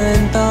เดิน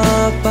ต่อ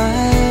ไป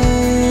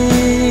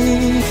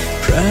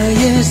พระ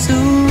เยซู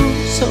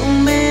ทรง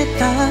เมต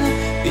ตา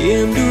เปี่ย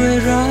มด้วย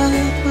รั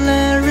กแล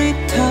ะฤท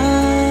ธา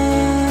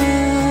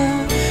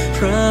พ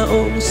ระอ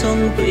งค์ทรง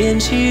เปลี่ยน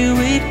ชี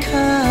วิต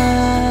ข้า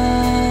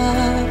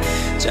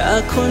จาก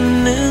คน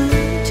หนึ่ง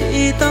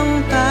ที่ต้อง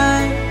ตา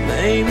ยไ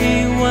ม่มี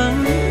หวัง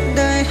ไ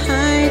ด้ห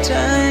ายใจ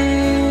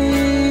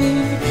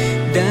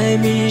ได้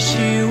มี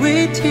ชีวิ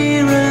ตที่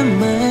เริ่มใ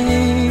หม่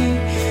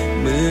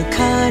เมื่อ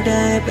ข้าไ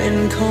ด้เป็น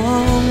ขอ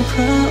งพ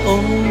ระอ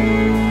งค์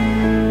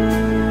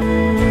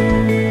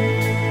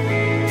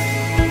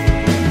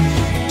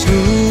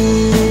ทุ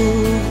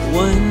ก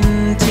วัน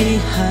ที่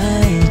หา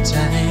ยใจ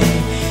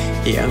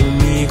ยัง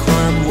มีคว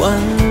ามหวั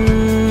ง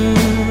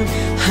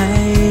ให้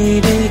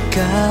ได้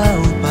ก้าว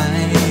ไป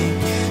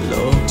โล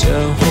กจะ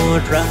โห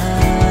ดร้า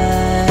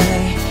ย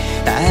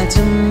แต่จ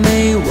ะไม่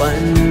หวั่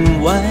น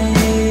ไหว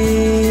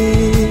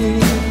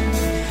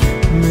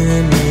เมื่อ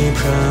มี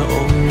พระอ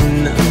งค์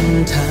น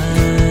ำทา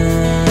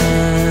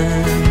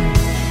ง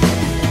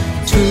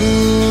ทุ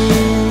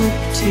ก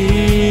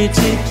ที่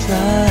ที่พล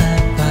า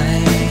ดไป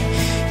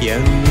ยั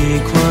งมี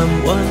ความ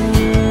หวัง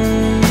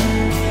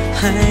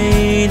ให้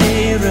ได้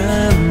เ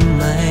ริ่มใ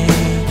หม่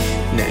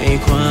ใน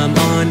ความ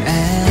อ่อนแอ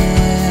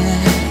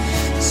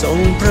ทรง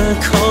ประ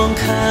คอง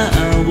ข้า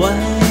ไว้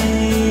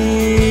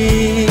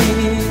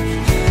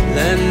แล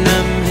ะน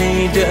ำให้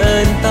เดิ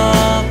นต่อ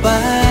ไป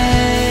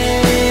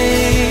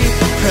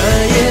พระ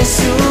เย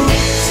ซู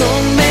ทร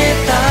งเมต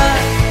ตา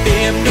เ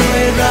ปี่ยมด้ว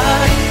ยรั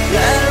กแล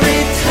ะฤ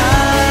ทธา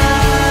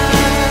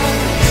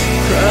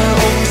พระ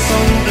องค์ทร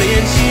งเปลี่ย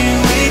นชี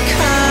วิต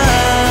ข้า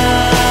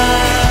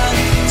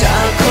จา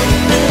กคน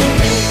หนึ่ง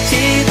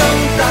ที่ต้อง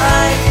ตา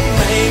ยไ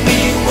ม่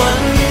มีหวั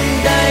ง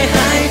ได้ห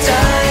ายใจ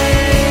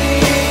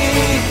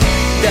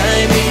ได้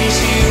มี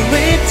ชี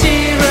วิตที่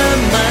เริ่ม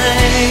ใหม่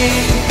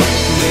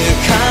เมื่อ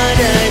ข้า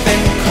ได้เป็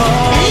นขอ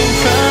ง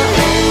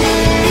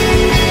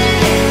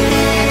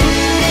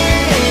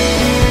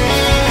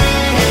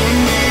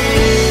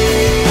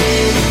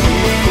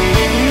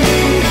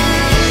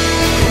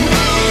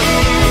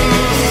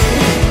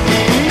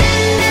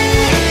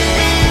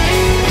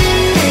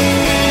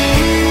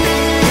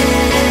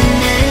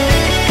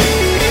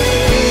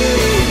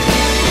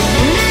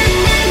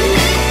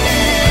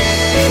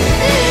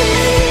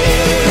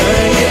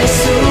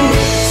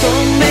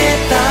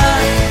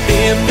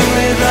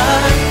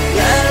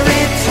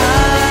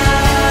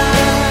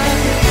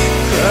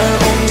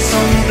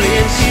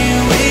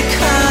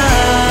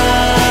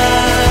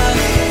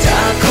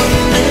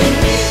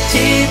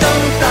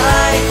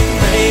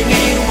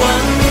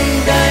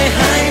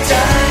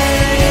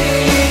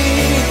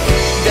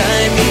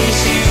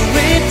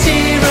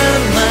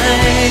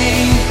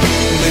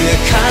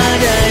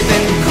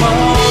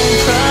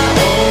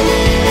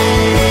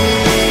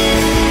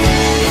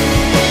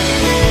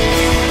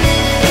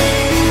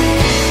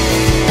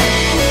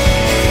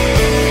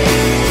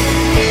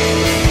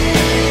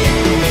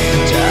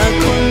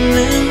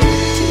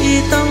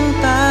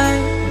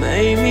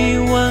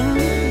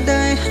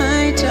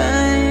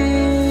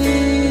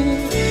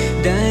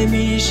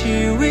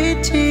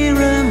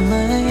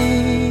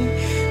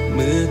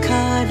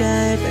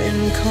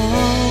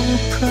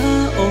พระ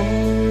องค์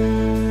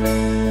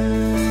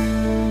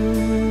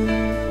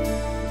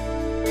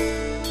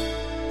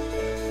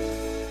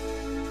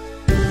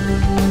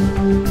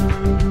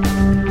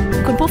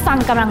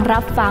กำลัง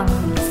รับฟัง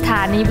สถ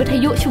านีวิท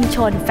ยุชุมช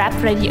นแฟบ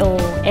เรดิโอ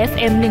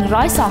FM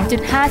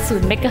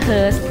 102.50 เมกะเฮิ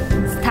รตซ์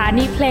สถา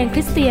นีเพลงค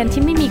ริสเตียน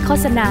ที่ไม่มีโฆ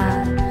ษณา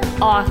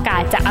ออกอากา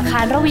ศจากอาคา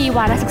รระวีว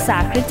ารศึกษา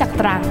คริสตจักร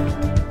ตรัง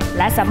แ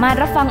ละสามารถ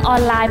รับฟังออ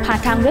นไลน์ผ่าน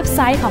ทางเว็บไซ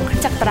ต์ของคริส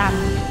ตจักรตรัง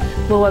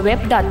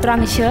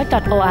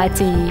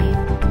www.trangchurch.org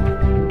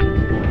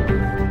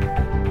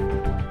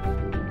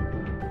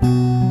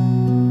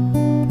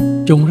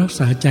จงรัก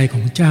ษาใจข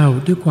องเจ้า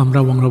ด้วยความร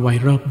ะวังระไว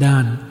รอบด้า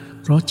น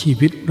เพราะชี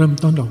วิตเริ่ม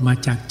ต้นออกมา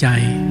จากใจ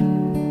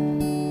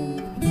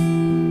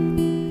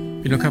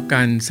พี่น้องครับก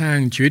ารสร้าง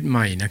ชีวิตให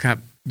ม่นะครับ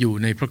อยู่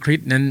ในพระคริส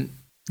ต์นั้น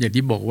อย่าง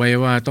ที่บอกไว้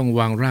ว่าต้อง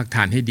วางรากฐ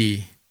านให้ดี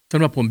สำ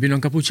หรับผมพี่น้อ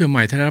งครับผู้เชื่อให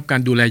ม่ถ้าได้รับกา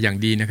รดูแลอย่าง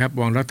ดีนะครับ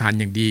วางรากฐาน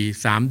อย่างดี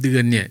3เดือ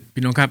นเนี่ย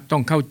พี่น้องครับต้อ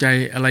งเข้าใจ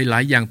อะไรหลา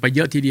ยอย่างไปเย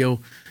อะทีเดียว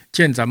เ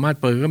ช่นสามารถ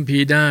เปิดคัมภี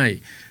ร์ได้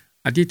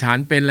อธิษฐาน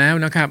เป็นแล้ว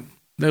นะครับ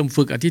เริ่ม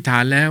ฝึกอธิษฐา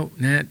นแล้ว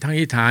นะทั้งอ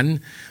ธิษฐาน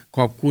ข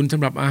อบคุณส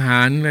ำหรับอาห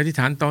ารอธิษ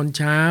ฐานตอนเ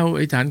ช้าอ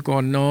ธิษฐานก่อ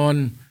นนอน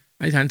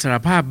อธิษฐานสาร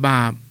ภาพบ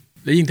าป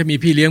และยิ่งถ้ามี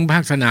พี่เลี้ยงภา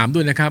คสนามด้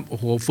วยนะครับโอ้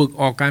โหฝึก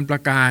ออกการปร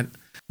ะกาศ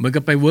เหมือน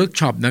กับไปเวิร์ก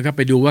ช็อปนะครับไ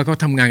ปดูว่าเขา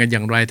ทำงานกันอย่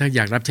างไรถ้าอย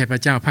ากรับใช้พร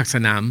ะเจ้าภาคส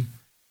นาม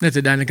น่าเสี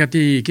ยดายนะครับ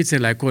ที่คริสเตีย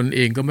นหลายคนเอ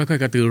งก็ไม่ค่อย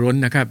กระตือร้น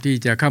นะครับที่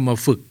จะเข้ามา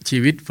ฝึกชี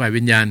วิตฝ่าย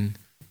วิญญาณ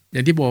อย่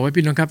างที่บอกไว้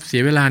พี่น้องครับเสี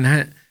ยเวลานะฮ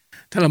ะ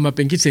ถ้าเรามาเ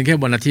ป็นคริสเตียนแค่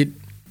วันอาทิตย์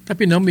ถ้า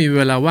พี่น้องมีเ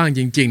วลาว่าง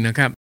จริงๆนะค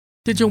รับ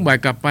ที่ช่วงบ่าย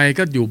กลับไป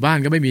ก็อยู่บ้าน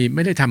ก็ไ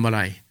ม่ได้ทำอะไร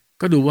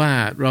ก็ดูว่า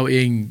เราเอ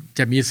งจ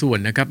ะมีส่วน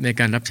นะครับใน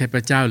การรับใช้พร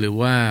ะเจ้าหรือ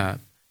ว่า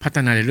พัฒ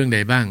นาในเรื่องใด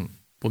บ้าง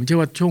ผมเชื่อ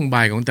ว่าช่วงบ่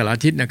ายของแต่ละอา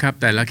ทิตย์นะครับ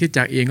แต่ละคริสต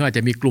จักรเองก็อาจจ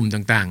ะมีกลุ่ม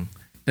ต่าง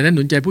ๆใน ดังนั้นห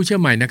นุนใจผู้เชื่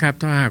อใหม่นะครั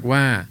บถ้าหา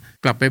กว่า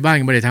กลับไปบ้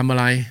านไม่ได้ทำอะ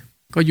ไร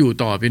ก็อยู่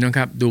ต่อพี่น้อง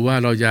ครับดูว่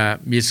าเราจะ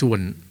มีส่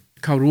วน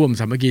เข้าร่วม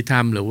สามัคคีธ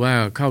รรมหรื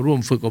อว่าเข้าร่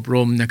วมฝึกอบร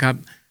มนะครั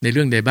บในเ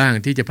รื่องใดบ้า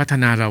งที่จะพั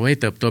ฒนาเรา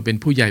ให้เติบโตเป็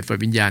นผู้ใหญ่ฝ่าย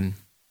วิญญาณ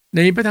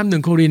ในพระธรร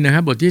ม1 โครินธ์นะค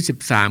รับบทที่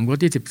13ข้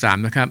อที่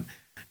13นะครับ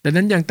ดั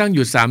งนั้นยังตั้ง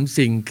อยู่3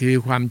สิ่งคื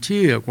อความเ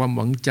ชื่อความ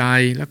หวัง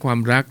ใจและค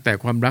วามรัก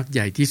แต่ความรักให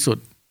ญ่ที่สุด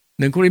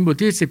1 โครินธ์บ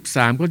ทที่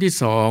13ข้อที่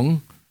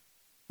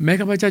2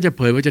แม้ข้าพเจ้าจะเ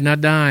ผยวจนะ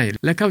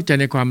ได้และเข้าใจ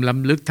ในความล้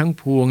ำลึกทั้ง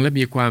พวงและ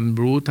มีความ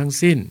รู้ทั้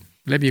งสิ้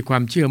นและมีคว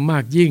ามเชื่อมาก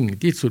ยิ่ง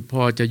ที่สุด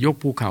พอจะยก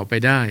ภูเขาไ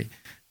ปได้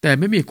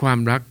แต่ไม่มีคว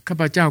ามรักข้า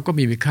พเจ้าก็ไ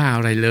ม่มีค่าอ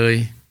ะไรเ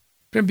ลย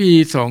พระคัมภี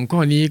ร์2ข้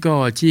อนี้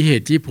ก็ชี้เ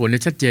หตุชี้ผล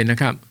ได้ชัดเจนน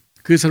ะครั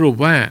บคือสรุป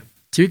ว่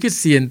าชีวิตคริส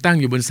เตียนตั้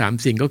งอยู่บน3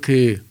สิ่งก็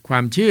คือค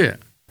วามเชื่อ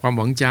ความ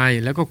หวัง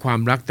ใจแล้วก็คว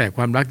ามรักแต่คว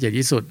ามรักใ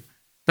หญ่ที่สุ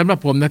ดสำหรั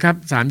บผมนะครับ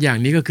3อย่า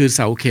งนี้ก็คือเ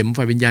สาเข็ม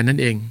ฝ่ายวิญญาณนั่น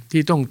เอ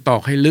งที่ต้องตอ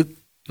กให้ลึ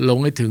กล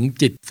งให้ถึ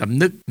งจิตสำ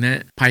นึกน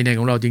ะภายใน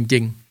ของเรา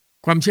จริง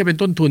ๆความเชื่อเป็น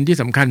ต้นทุน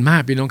ที่สำคัญ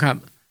มากพี่น้องครับ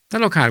ถ้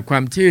าเราขาดค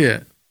วามเชื่อ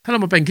ถ้าเรา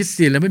มาเป็นคริส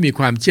เตียนแล้วไม่มี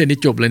ความเชื่อนี่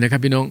จบเลยนะค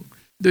รับพี่น้อง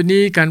โด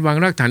ยนี้การวาง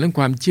รากฐานเรื่อง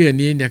ความเชื่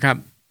อนี้นะครับ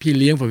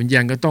พี่เลี้ยงฝ่ายวิญ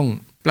ญาณก็ต้อ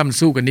งปล้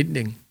ำสู้กันนิด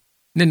นึ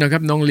งแน่นอนค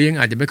รับน้องเลี้ย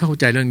งอาจจะไม่เข้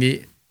าใจเรื่องนี้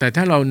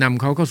แต่ถ้าเราน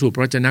ำเขาเข้าสู่พ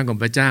ระวจนะขอ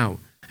งพระเจ้า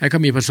ให้เขา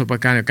มีประส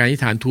บการณ์กับการ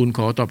อธิษฐานทูล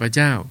ขอต่อพระ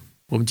เจ้า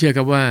ผมเชื่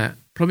อครับว่า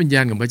พระวิญ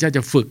ญาณของพระเจ้าจ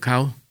ะฝึกเข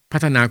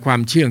าพัฒนาความ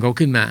เชื่อของเข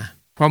าขึ้นม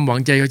าความห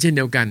วังใจเขาเช่น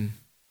เดียวกัน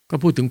ก็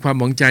พูดถึงความ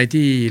หวังใจ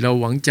ที่เรา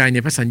หวังใจ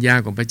ในพระสัญ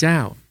ญาของพระ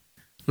เจ้า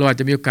เราอาจ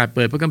จะมีโอกาสเ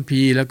ปิดพระคั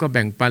มภีร์แล้วก็แ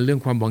บ่งปันเรื่อง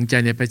ความหวัง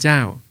ใจในพระเจ้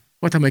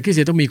าว่าทำไมคริส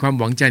เตียนต้องมีควา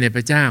มหวังใจในพ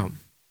ระเจ้า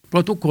เพรา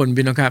ะทุกคน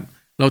พี่น้องครั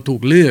บเราถู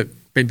กเลือก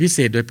เป็นพิ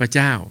เศษโดยพระเ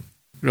จ้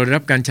าเรา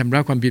ได้รับการชำร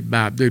ะความผิด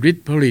บาปโดยฤท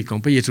ธิ์พระฤทธิ์ข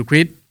องพระเยซูค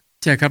ริ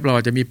สต์ใช่ครับ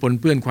เราจะมีป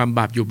นเปื้อนความบ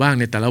าปอยู่บ้าง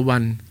ในแต่ล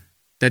ะวัน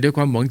แต่ด้ว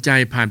ยความหวังใ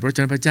จผ่านพระวจ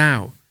นะพระเจ้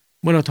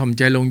าเมื่อเราถ่อมใ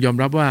จลงยอม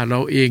รับว่าเร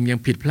าเองยั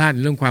งผิดพลาด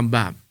ในเรื่องความ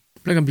บา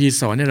ปพระคั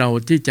มภีร์สอนให้เรา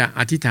ที่จ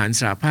ะอธิษฐาน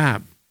สารภ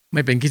าพ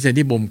ไม่เป็นคริสเตียน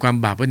ที่บ่มคว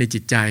ามบาปไว้ในจิ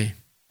ตใ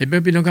จเห็นไ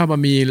หมพี่น้องครับว่า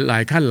มีหล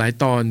ายขั้นหลาย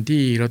ตอ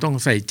นที่เราต้อ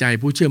งใส่ใจ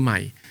ผู้เชื่อให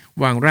ม่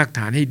วางราก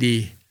ฐานให้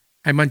ดี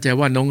ให้มั่นใ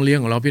จว่าน้องเลี้ยง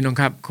ของเราพี่น้อ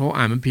งครับเขา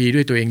อ่านพระคัมภีร์ด้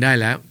วยตัวเอง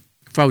ได้แล้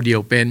วเฝ้าเดี่ย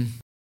วเป็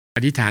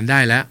นอธิษฐาน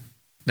ได้แล้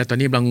วและตอ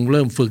นนี้กำลังเ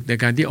ริ่มฝึกใ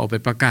นการที่ออกไป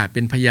ประกาศ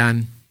เป็นพย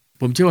าน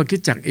ผมเชื่อว่าคริส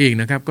ตจักรเอง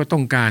นะครับก็ต้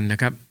องการน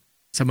ะครั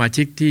บสมา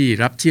ชิกที่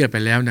รับเชื่อไป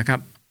แล้วนะครับ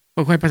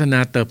ก็ค่อยพัฒน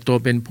าเติบโ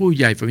ตเป็นผู้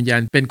ใหญ่ฝ่ายวิญญ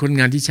าณเป็นคน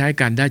งานที่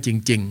ใช้การได้จ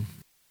ริ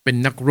งๆเป็น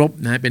นักร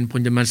บนะเป็นพ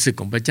ลยมศึก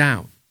ของพระเจ้า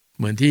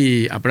เหมือน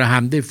ที่อับราฮั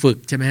มได้ฝึ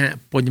กใช่ไหมฮ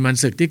ะพลย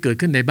มศึกที่เกิ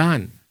ดขึ้นในบ้า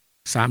น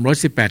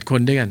318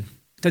คนด้วยกั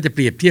นถ้าจะเป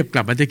รียบเทียบก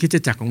ลับมาที่คริส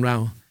ตจักรของเร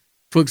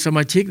าฝึกสม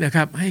าชิกนะ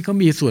ครับให้เขา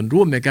มีส่วน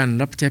ร่วมในกา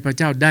รรับใช้พระ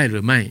เจ้าได้ห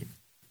รือไม่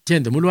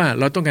เช่นสมมติว่า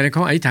เราต้องการให้เ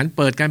ขาอธิษฐานเ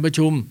ปิดการปร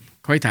ะชุม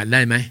เขาอธิษฐาน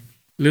ได้ไหม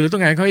หรือเราต้อ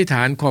งการให้เขาอธิษ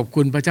ฐานขอบ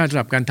คุณพระเจ้าสำ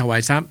หรับการถ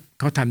วายทรั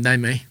พย์เขาทำ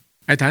ได้ไหม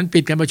อธิษฐา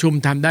นปิดการประชุ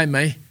มทำได้ไห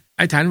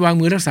มอธิษฐานวา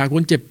งมือรักษาค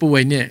นเจ็บป่ว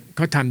ยเนี่ยเข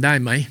าทำได้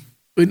ไห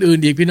มอื่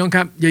นๆอีกพี่น้อง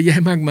ครับเยอะแย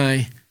ะมากมา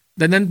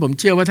ยดังนั้นผม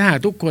เชื่อว่าถ้าห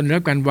ากทุกค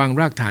นรับการวาง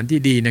รากฐาน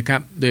ที่ดีนะค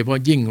รับโดยเฉพา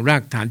ะยิ่งร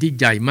ากฐานที่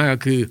ใหญ่มา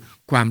กก็คือ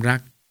ความรั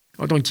กเ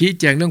ราต้อง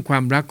ชี้แจงเรื่องคว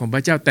ามรักของ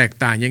พระเจ้าแตก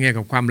ต่างยังไ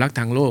งกับความรั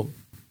กทางโล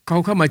กเ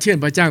ขาเข้ามาเชื่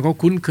อพระเจ้าเข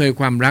าคุ้นเคย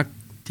ความรั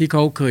กที่เข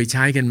าเคย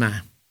ใช้กันมา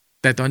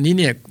แต่ตอน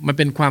นี้เนี่ยมันเ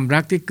ป็นควา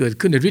มรักที่เกิ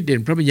ดขึ้นในฤทธิ์เด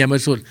ชพระวิญญาณ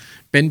บริสุท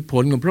ธิ์เป็นผ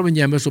ลของพระวิญ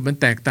ญาณบริสุทธิ์มั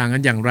นแตกต่าง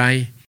กันอย่างไร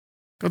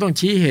ก็ต้อง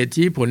ชี้เ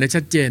หตุชี้ผล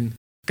ให้ชัดเจ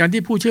นการ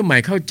ที่ผู้เชื่อใ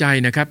หม่เข้าใ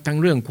จนะครับทั้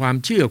งเรื่องควา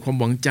มเชื่อความ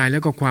หวังใจแล้ว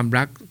ก็ความ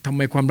รักทำไ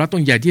มความรักต้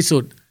องใหญ่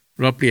ที่สุด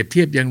เราเปรียบเ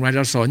ทียบอย่างไรเ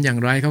ราสอนอย่าง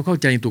ไรเขาเข้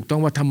าใจถูกต้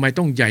องว่าทำไ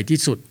มต้องใหญ่ที่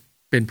สุ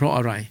ดเป็นเพราะ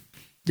อะไร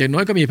อย่า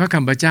งน้อยก็มีพระ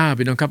คำพระเจ้าเ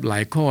ป็นนะครับห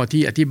ลายข้อ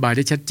ที่อธิบา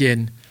ยได้ชัดเ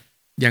จน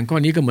อย่างข้อ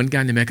นี้ก็เหมือ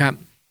นกันเห็นไหมครั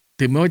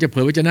บถึงแม้ว่าจะเผ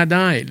ยพระวจนะ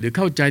ได้หรือเ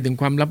ข้าใจถึง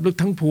ความลับลึก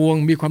ทั้งพว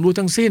งมีความรู้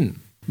ทั้งสิ้น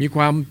มีคว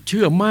าม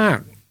เชื่อม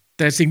าก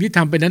แต่สิ่งที่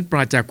ทำไปนั้น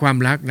ปราศจากควา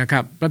มรักนะ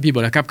ครับพระพีบ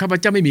อกแล้วครับข้าพ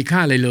เจ้า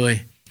ไม่มีค่าอะไรเล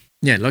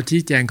ยเนี่ยเร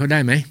าชี้แจงเขา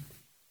ได้ไหม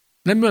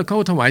นั้นเมื่อเ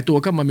ขาถวายตั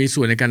วก็ม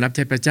ามีส่วนในการรับใ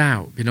ช้พระเจ้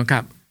าพี่น้อง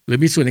ครับหรือ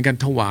มีส่วนในกา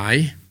รถวา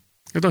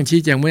ยก็ต้อ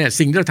งชี้แจงว่าเนี่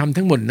ยสิ่งที่เราท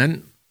ำทั้งหมด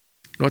นั้น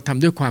เราท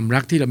ำด้วยควา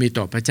มรักที่เรามี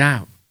ต่อพระ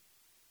เจ้า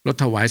เร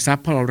าถวายทรั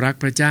พย์เพราะเรารัก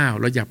พระเจ้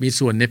าเราอยากมี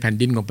ส่วนในแผ่น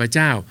ดินของพระเ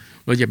จ้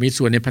าเราอยากมี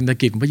ส่วนในพันธ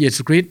กิจของพระเ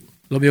ยซูคริ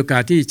สต์เรามีโอกา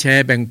สที่แช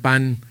ร์แบ่ง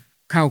ปั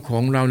นข้าวข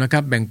องเรานะค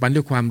รับแบ่งปันด้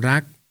วยความ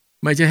รั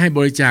กไม่ใช่ให้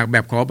บริจาคแบ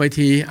บขอไ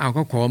ปทีเอาเข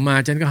าขอม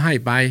าฉันก็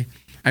ให้ไ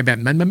ปไอ้แบ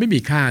บนั้นมัน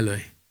ไม่มีค่าเล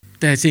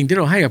ยแต่สิ่งที่เ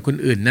ราให้กับคน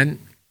อื่นนั้น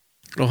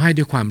เราให้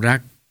ด้วยความรั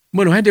กเ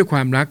มื่อเราให้ด้วยคว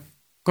ามรั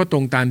กก็ต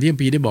รงตามที่พระคัม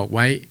ภีร์ได้บอก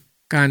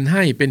ไว้การ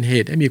ให้เป็นเ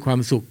หตุให้มีความ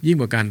สุขยิ่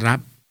งกว่าการรั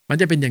บมัน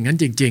จะเป็นอย่างนั้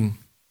นจริ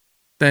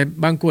งๆ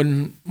แต่บาง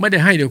คนไม่ได้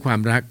ให้ด้วยควา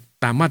มรัก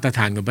ตามมาตรฐ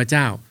านของพระ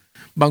เจ้า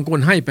บางค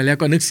นให้ไปแล้ว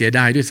ก็นึกเสียด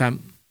ายด้วยซ้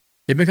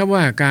ำเห็นไหมครับ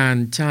ว่าก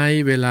าร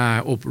ใช้เวล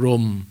าอบร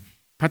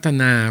มพัฒ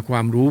นาคว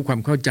ามรู้ควา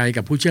มเข้าใ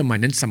จกับผู้เชื่อใหม่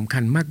นั้นสำคั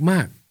ญม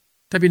าก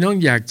ๆถ้า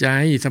พี่น้องอยากจ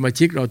ะให้สม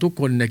าชิกเราทุก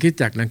คนในคริส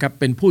ตจักรนะครั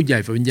บเป็นผู้ให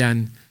ญ่ฝ่ายวิญญ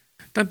าณ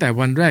ตั้ง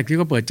แต่วันแรกที่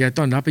เขาเปิดใ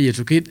จต้อนรับพระเ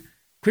ยซูคริ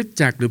สต์คริสต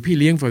จักรหรือ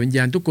พี่เลี้ยงฝ่ายวิญ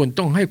ญาณทุกคน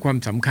ต้องให้ควา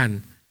มส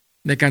ำคัญ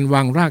ในการว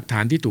างรากฐ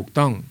านที่ถูก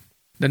ต้อง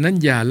ดังนั้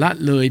นอย่าล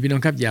ะเลย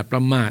พี่น้องครับอย่าประ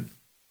มา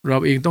ทเรา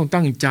เองต้อ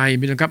งตั้งใ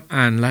จพี่น้องครับ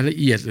อ่านรายล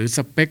ะเอียดหรือ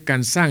สเปค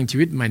การสร้างชี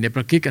วิตใหม่ในพ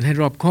ระคริสต์กันให้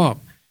รอบคอบ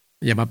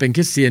อย่ามาเป็น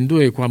คริสเตีย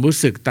นด้วยความรู้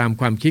สึกตาม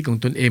ความคิดของ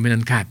ตนเองเป็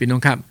นอันขาดพี่น้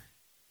องครับ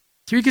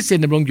ชีวิตคริสเตีย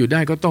นดำรงอยู่ได้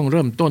ก็ต้องเ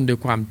ริ่มต้นด้วย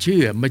ความเชื่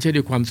อไม่ใช่ด้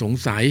วยความสง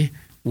สัย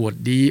อวด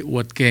ดีอ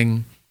วดเก่ง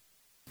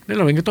และเ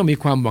ราเองก็ต้องมี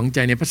ความหวังใจ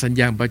ในพระสัญ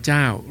ญาของพระเจ้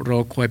ารอ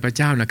คอยพระเ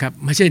จ้านะครับ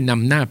ไม่ใช่น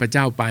ำหน้าพระเ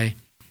จ้าไป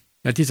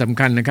และที่สำ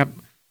คัญนะครับ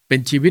เป็น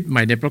ชีวิตให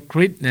ม่ในพระค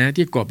ริสต์นะ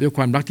ที่กอบด้วยค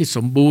วามรักที่ส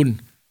มบูรณ์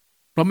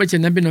เพราะไม่เช่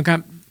นนั้นเป็นนะครั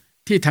บ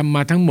ที่ทำม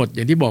าทั้งหมดอ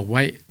ย่างที่บอกไ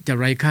ว้จะ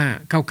ไร้ค่า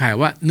เข้าข่าย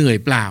ว่าเหนื่อย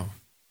เปล่า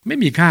ไม่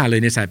มีค่าเลย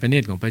ในสายพระเน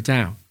ตรของพระเจ้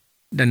า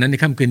ดังนั้นใน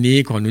ค่ำคืนนี้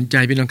ขอหนุนใจ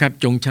พี่น้องครับ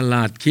จงฉล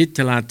าดคิดฉ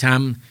ลาดท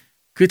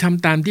ำคือท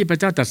ำตามที่พระ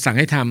เจ้าตรัสสั่ง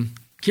ให้ท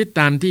ำคิด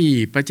ตามที่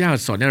พระเจ้า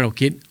สอนให้เรา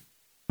คิด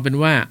เอาเป็น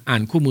ว่าอ่า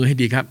นคู่มือให้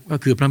ดีครับก็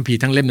คือพระคัมภีร์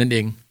ทั้งเล่มนั่นเอ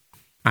ง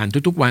อ่าน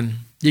ทุกๆวัน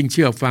ยิ่งเ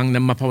ชื่อฟังน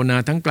ำมาภาวนา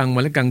ทั้งกลางวั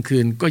นและกลางคื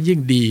นก็ยิ่ง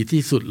ดี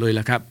ที่สุดเลย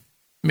ล่ะครับ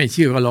ไม่เ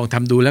ชื่อก็ลองท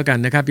ำดูแล้วกัน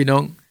นะครับพี่น้อ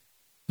ง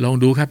ลอง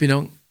ดูครับพี่น้อ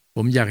งผ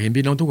มอยากเห็น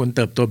พี่น้องทุกคนเ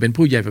ติบโตเป็น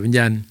ผู้ใหญ่ฝ่ายวิญญ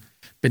าณ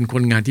เป็นค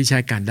นงานที่ใช้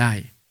การได้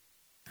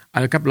เอา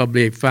ละครับเราเบร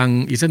กฟัง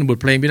อีกสักบท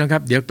เพลงพี่น้องค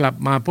รับเดี๋ยวกลับ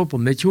มาพบผ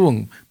มในช่วง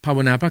ภาว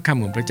นาพระค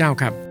ำของพระเจ้า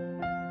ครับ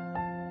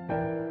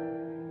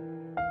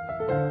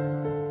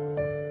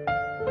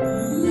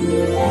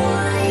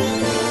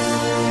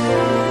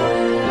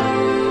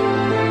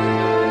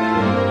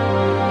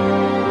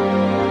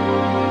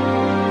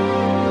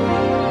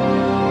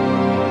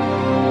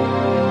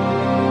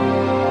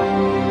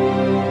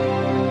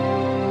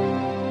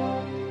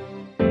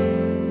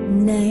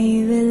ใน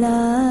เวล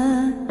า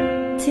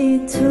ที่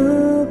ทุ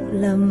กข์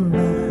ลำบ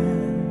า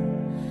ก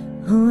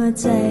หัว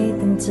ใจ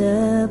ต้องเจอ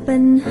ปั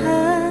ญห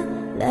า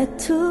และ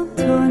ทุกข์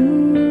ทน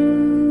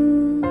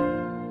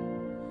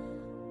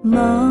ม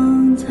อง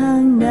ทา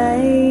งใด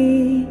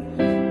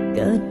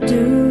ก็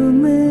ดู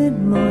มืด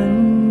มน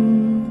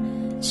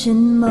ฉัน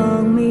มอ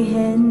งไม่เ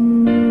ห็น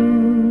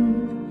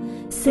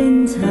เส้น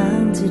ทา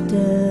งจะเ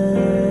ดิ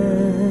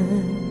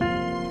น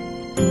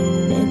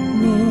เหน็ดเ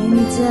หนื่อยใน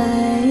ใจ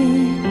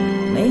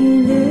ไม่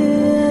เหลื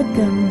อก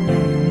ำ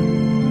ลัง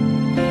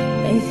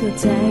ไม่เข้า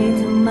ใจ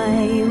ทำไม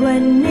วั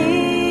น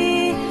นี้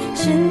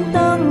ฉัน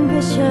ต้องเผ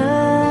ชิ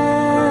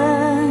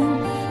ญ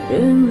เ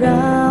รื่องร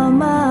าว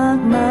มาก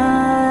มา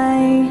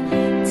ย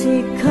ที่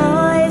คอ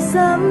ย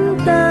ซ้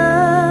ำเติ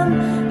ม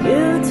อ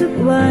ยู่ทุก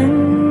วัน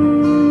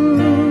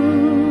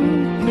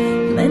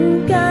มัน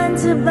การ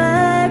จะแบ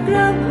ก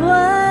รับไ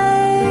ว้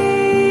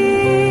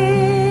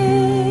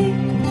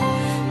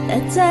แต่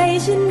ใจ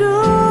ฉัน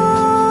รู้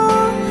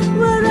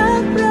ว่ารั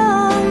กรอ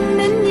ง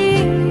นั้น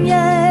ยิ่งให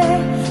ญ่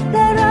แล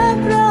ะรัก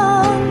รอ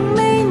งไ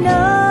ม่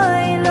น้อ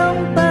ยลง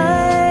ไป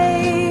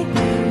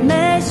แ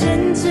ม้ฉั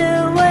นจะ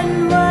หวั่น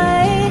ไหว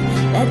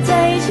แต่ใจ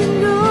ฉัน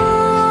รู้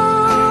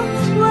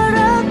ว่า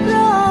รักร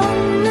อง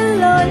นั้น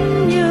ล้น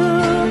อยู่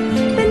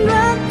เป็น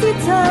รักที่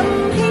ท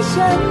ำให้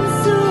ฉัน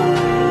สู้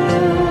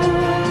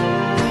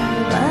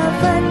ฝ่า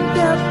ฟัน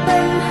กับปั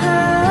ญห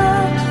า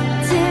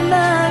ที่ม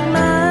ากม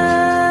า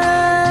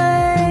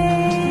ย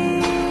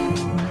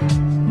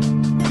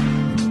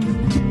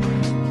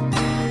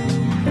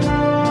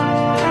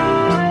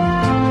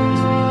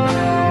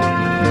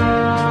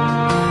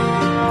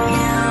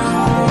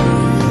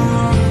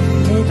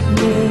เหน็ดเห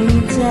นื่อย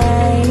ใจ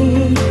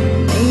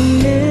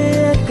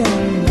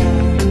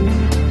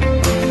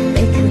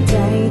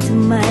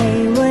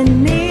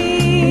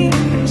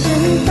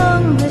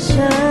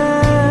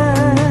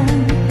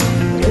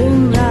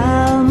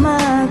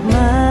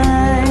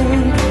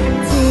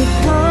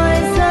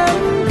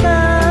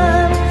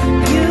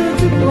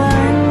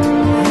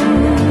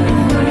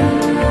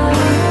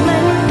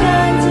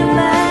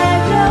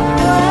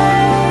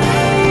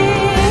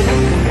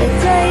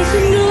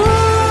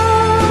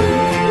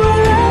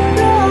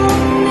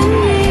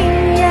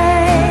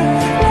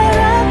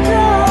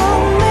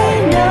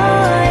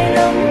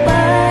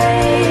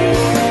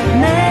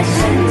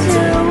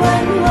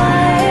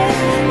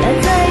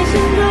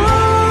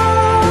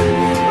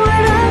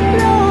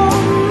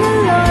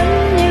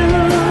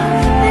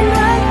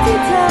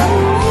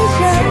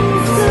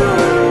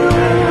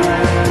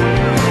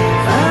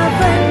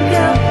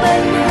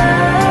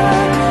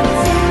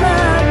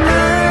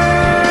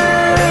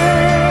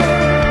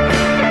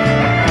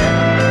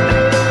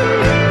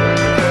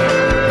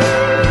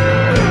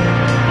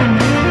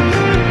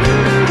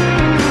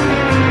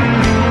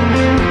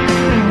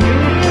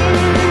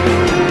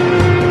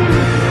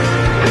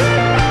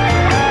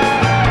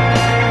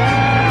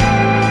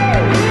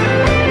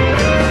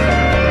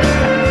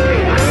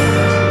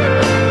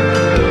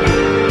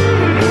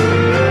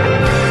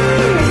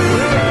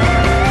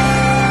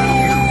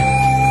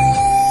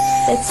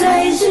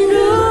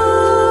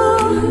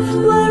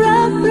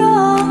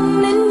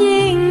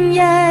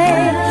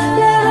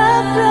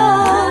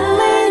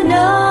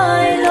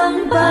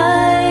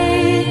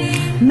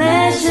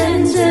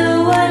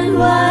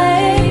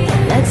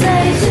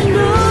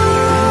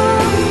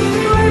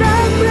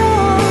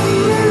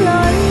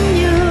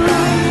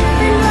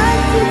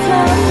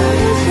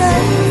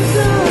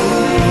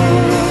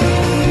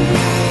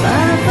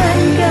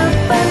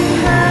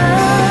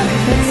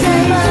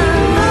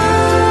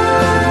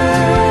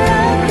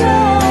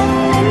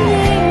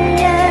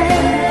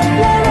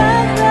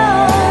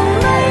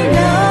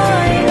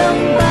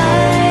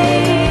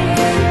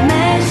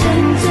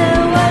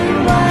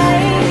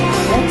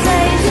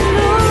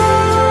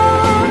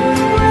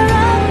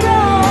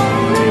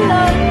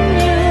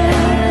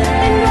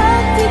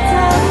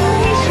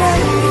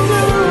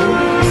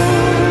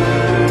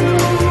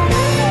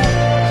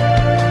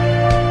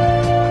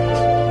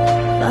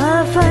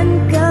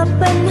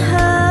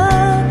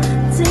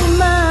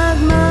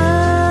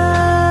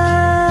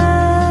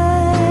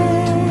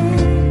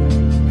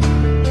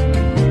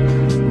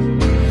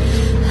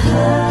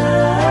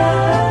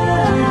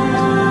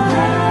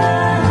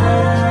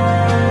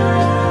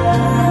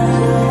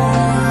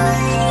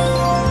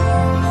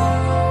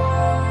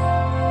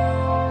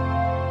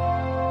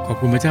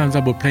ระเจ้าสำห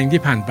รับบทเพลง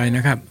ที่ผ่านไปน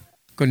ะครับ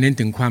ก็เน้น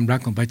ถึงความรั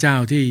กของพระเจ้า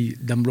ที่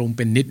ดำรงเ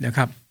ป็นนิจนะค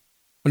รับ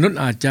มนุษย์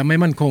อาจจะไม่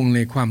มั่นคงใน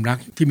ความรัก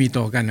ที่มี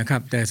ต่อกันนะครั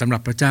บแต่สำหรั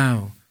บพระเจ้า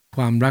ค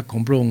วามรักขอ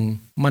งพระองค์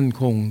มั่น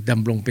คงด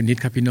ำรงเป็นนิจ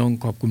ครับพี่น้อง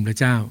ขอบคุณพระ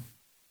เจ้า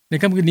ใน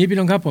ค่ำคืนนี้พี่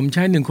น้องครับผมใ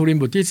ช้1โครินธ์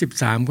บทที่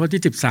13ข้อ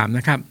ที่13น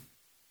ะครับ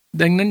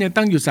ดังนั้นยัง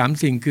ตั้งอยู่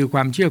3สิ่งคือคว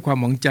ามเชื่อความ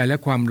หวังใจและ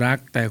ความรัก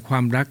แต่ควา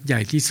มรักให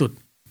ญ่ที่สุด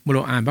เมื่อเร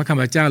าอ่านพระค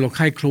ำพระเจ้าเราใค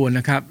ร่ครวญ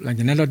นะครับหลังจ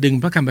ากนั้นเราดึง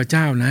พระคำพระเ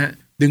จ้านะฮะ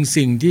ดึง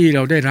สิ่งที่เร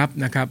าได้รับ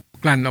นะครับ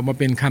กลั่นออกมา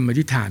เป็นคำอ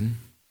ธิษฐาน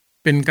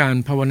เป็นการ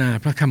ภาวนา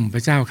พระคำพร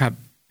ะเจ้าครับ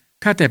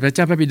ข้าแต่พระเ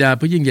จ้าพระบิดา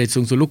ผู้ยิ่งใหญ่สู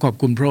งสุดลูกขอบ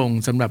คุณพระองค์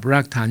สำหรับร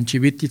ากฐานชี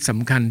วิตที่ส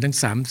ำคัญทั้ง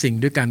3สิ่ง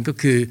ด้วยกันก็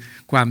คือ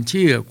ความเ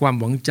ชื่อความ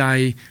หวังใจ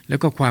และ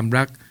ก็ความ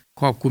รัก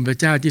ขอบคุณพระ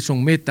เจ้าที่ทรง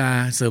เมตตา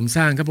เสริมส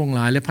ร้างข้าพระองค์ห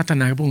ลายและพัฒ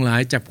นาข้าพระองค์หลา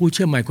ยจากผู้เ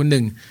ชื่อใหม่คนห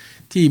นึ่ง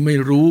ที่ไม่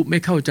รู้ไม่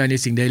เข้าใจใน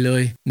สิ่งใดเล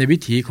ยในวิ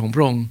ถีของพ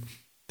ระองค์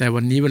แต่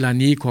วันนี้เวลา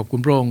นี้ขอบคุ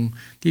ณพระองค์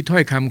ที่ถ้อ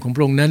ยคำของพ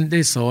ระองค์นั้นได้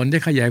สอนได้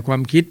ขยายควา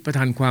มคิดประท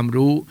านความ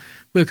รู้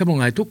เพื่อข้าพระอง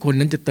ค์หลายทุกคน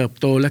นั้นจะเติบ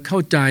โตและเข้า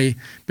ใจ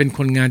เป็นค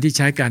นงานที่ใ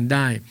ช้การไ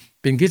ด้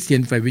เป็นคริสเตีย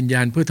นฝ่ายวิญญ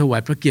าณเพื่อถวา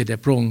ยพระเกียรติแด่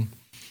พระองค์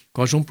ข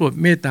อทรงโปรด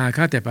เมตตา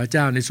ข้าแต่พระเ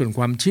จ้าในส่วนค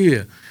วามเชื่อ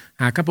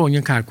หากข้าพระองค์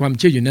ยังขาดความเ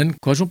ชื่ออยู่นั้น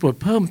ขอทรงโปรด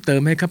เพิ่มเติ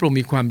มให้ข้าพระองค์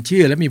มีความเชื่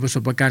อและมีประส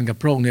บการณ์กับ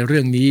พระองค์ในเรื่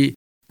องนี้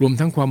รวม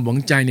ทั้งความหวัง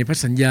ใจในพระ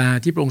สัญญา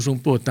ที่พระองค์ทรง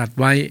โปรดตรัส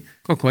ไว้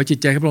ก็ขอจิต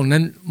ใจข้าพระองค์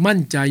นั้นมั่น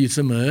ใจอยู่เ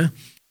สมอ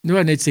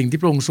ว่าในสิ่งที่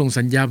พระองค์ทรง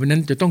สัญญาไว้นั้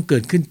นจะต้องเกิ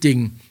ดขึ้นจริง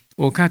โ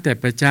อ้ข้าแต่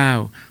พระเจ้า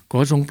ขอ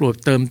ทรงโปรด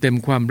เติมเต็ม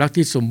ความรัก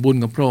ที่สมบูรณ์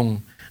ของพระองค์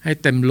ให้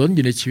เต็มล้นอ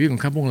ยู่ในชีวิตขอ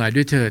งข้าพระองค์หลาย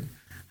ด้วยเถิด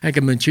ให้ก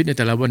ารดำเนินชีวิตในแ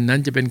ต่ละวันนั้น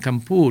จะเป็นค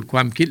ำพูดคว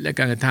ามคิดและ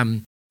การกระท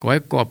ำขอใ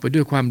ห้กอบไปด้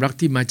วยความรัก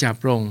ที่มาจาก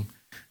พระองค์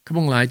ข้าพระ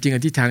องค์หลายจึงอ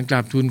ธิษฐานกรา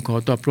บทูลขอ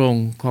ต่อพระอง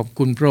ค์ขอบ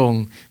คุณพระอง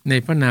ค์ใน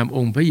พระนามอ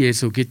งค์พระเย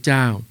ซูคริสต์เจ้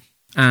า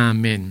อา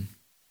เมน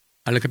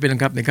เอาละครับพี่น้อ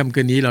งครับในค่ำ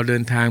คืนนี้เราเดิ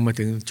นทางมา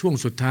ถึงช่วง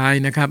สุดท้าย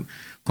นะครับ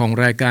ของ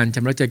รายการช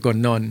ำระใจก่อน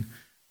นอน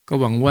ก็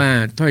หวังว่า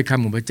ถ้อยค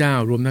ำของพระเจ้า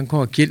รวมทั้งข้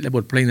อคิดและบ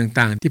ทเพลง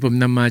ต่างๆที่ผม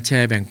นำมาแช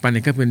ร์แบ่งปันใน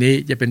ค่ำคืนนี้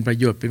จะเป็นประ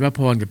โยชน์เป็นพระ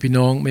พรกับพี่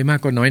น้องไม่มาก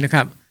ก็น้อยนะค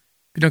รับ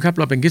พี่น้องครับ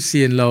เราเป็นคริสเ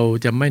ตียนเรา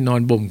จะไม่นอ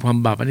นบ่มความ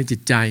บาปในจิ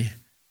ตใจ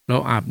เรา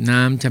อาบ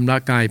น้ำชำระ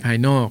กายภาย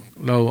นอก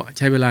เราใ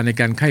ช้เวลาใน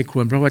การใคร่คร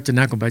วญพระวจน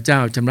ะของพระเจ้า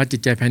ชำระจิ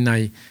ตใจภายใน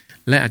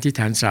และอธิษฐ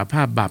านสารภ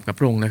าพบาปกับ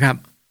พระองค์นะครับ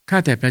ข้า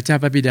แต่พระเจ้า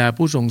พระบิดา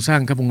ผู้ทรงสร้า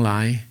งข้าพระองค์หลา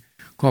ย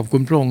ขอบคุ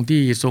ณพระองค์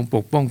ที่ทรงป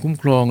กป้องคุ้ม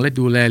ครองและ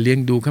ดูแลเลี้ยง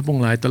ดูข้าพระอง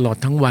ค์หลายตลอด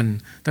ทั้งวัน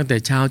ตั้งแต่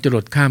เช้าจร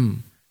ดค่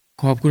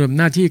ำขอบคุณกับ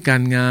หน้าที่กา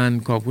รงาน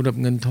ขอบคุณกับ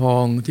เงินทอ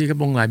งที่ข้าพ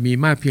ระองค์หลายมี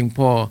มากเพียงพ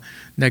อ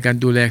ในการ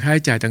ดูแลค่าใ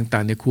ช้จ่ายต่า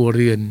งๆในครัวเ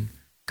รือน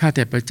ข้าแ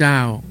ต่พระเจ้า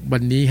วั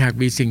นนี้หาก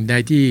มีสิ่งใด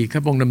ที่ข้า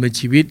พระองค์ดำเนิน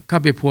ชีวิตเข้า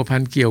ไปพัวพั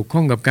นเกี่ยวข้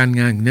องกับการ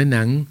งานเนื้อห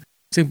นัง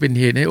ซึ่งเป็น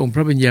เหตุให้องค์พ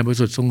ระวิญญาณบริ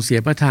สุทธิ์ทรงเสีย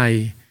พระทัย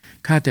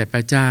ข้าแต่พร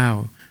ะเจ้า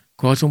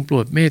ขอทรงโปร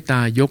ดเมตต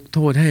ายกโท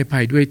ษให้อภั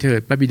ยด้วยเถิด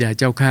พระบิดา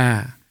เจ้าข้า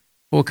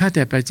โอ้ข้าแ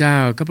ต่พระเจ้า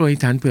ข้าพระองค์อธิ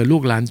ษฐานเผื่อลู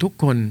กหลานทุก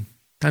คน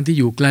ทั้งที่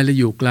อยู่ไกลและ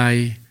อยู่ไกล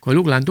ขอ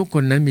ลูกหลานทุกค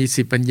นนั้นมี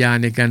สิทธิปัญญา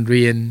ในการเ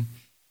รียน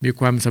มี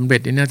ความสำเร็จ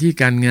ในหน้าที่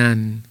การงาน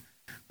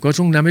ขอท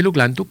รงนำให้ลูก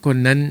หลานทุกคน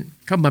นั้น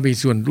เข้ามามี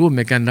ส่วนร่วมใ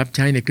นการรับใ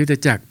ช้ในคริสต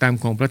จักรตาม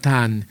ของประท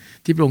าน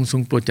ที่พระองค์ทร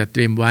งโปรดจัดเต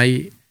รียมไว้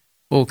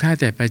โอ้ข้า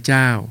แต่พระเ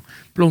จ้า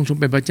พระองค์ทรง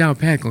เป็นพระเจ้า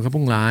แพทย์ของข้าพระ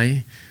องค์หลาย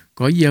ข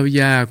อเยียว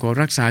ยาขอ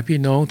รักษาพี่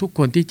น้องทุกค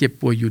นที่เจ็บ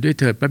ป่วยอยู่ด้วย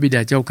เถิดพระบิด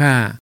าเจ้าข้า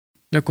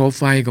และขอ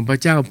ไฟของพระ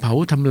เจ้าเผา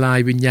ทำลาย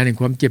วิญญาณแห่ง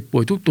ความเจ็บป่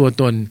วยทุกตัว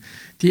ตน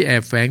ที่แอ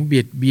บแฝงเบี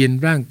ยดเบียน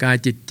ร่างกาย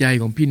จิตใจ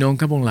ของพี่น้อง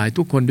ข้าพระองค์หลาย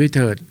ทุกคนด้วยเ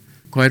ถิด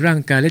ขอให้ร่า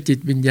งกายและจิต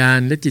วิญญาณ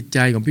และจิตใจ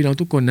ของพี่น้อง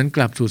ทุกคนนั้นก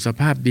ลับสู่ส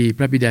ภาพดีพ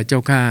ระบิดาเจ้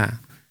าข้า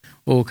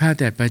โอ้ข้า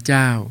แต่พระเ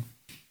จ้า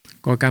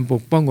ขอการป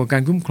กป้องขอกา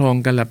รคุ้มครอง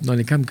การหลับนอน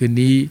ในค่ำคืน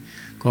นี้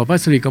ขอพระ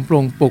สิริของพระอ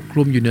งค์ปกค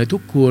ลุมอยู่เหนือทุ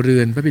กครัวเรื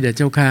อนพระบิดาเ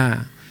จ้าข้า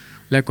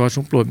และขอทร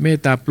งโปรดเมต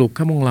ตาปลุก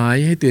ข้าพระองค์หลาย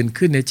ให้ตื่น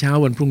ขึ้นในเช้า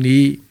วันพรุ่ง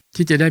นี้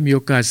ที่จะได้มีโอ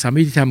กาสสามั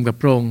คคีธรรมกับ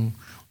พระองค์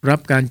รับ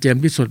การเจิม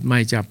ที่สดใหม่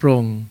จากพระอ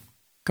งค์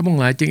ข้าพระอง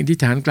ค์หลายจึงอธิ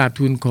ษฐานกราบ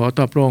ทูลขอ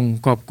ต่อพระองค์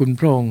ขอบคุณ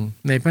พระองค์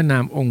ในพระนา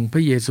มองค์พร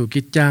ะเยซูค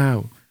ริสต์เจ้า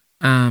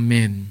อาเม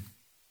น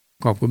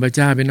ขอบคุณพระเ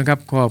จ้าเป็นนะครับ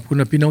ขอบคุณ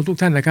พี่น้องทุก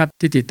ท่านนะครับ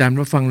ที่ติดตาม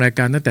รับฟังราย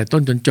การตั้งแต่ต้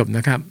นจนจบน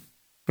ะครับ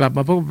กลับม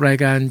าพบกับราย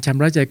การช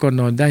ำระใจก่อน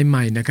นอนได้ให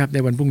ม่นะครับใน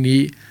วันพรุ่งนี้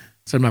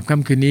สำหรับค่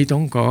ำคืนนี้ต้อ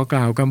งขอก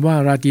ล่าวคำว่า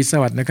ราตรีส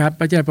วัสดิ์นะครับ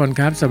พระเจ้าพร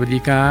ครับสวัสดี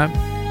ครั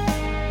บ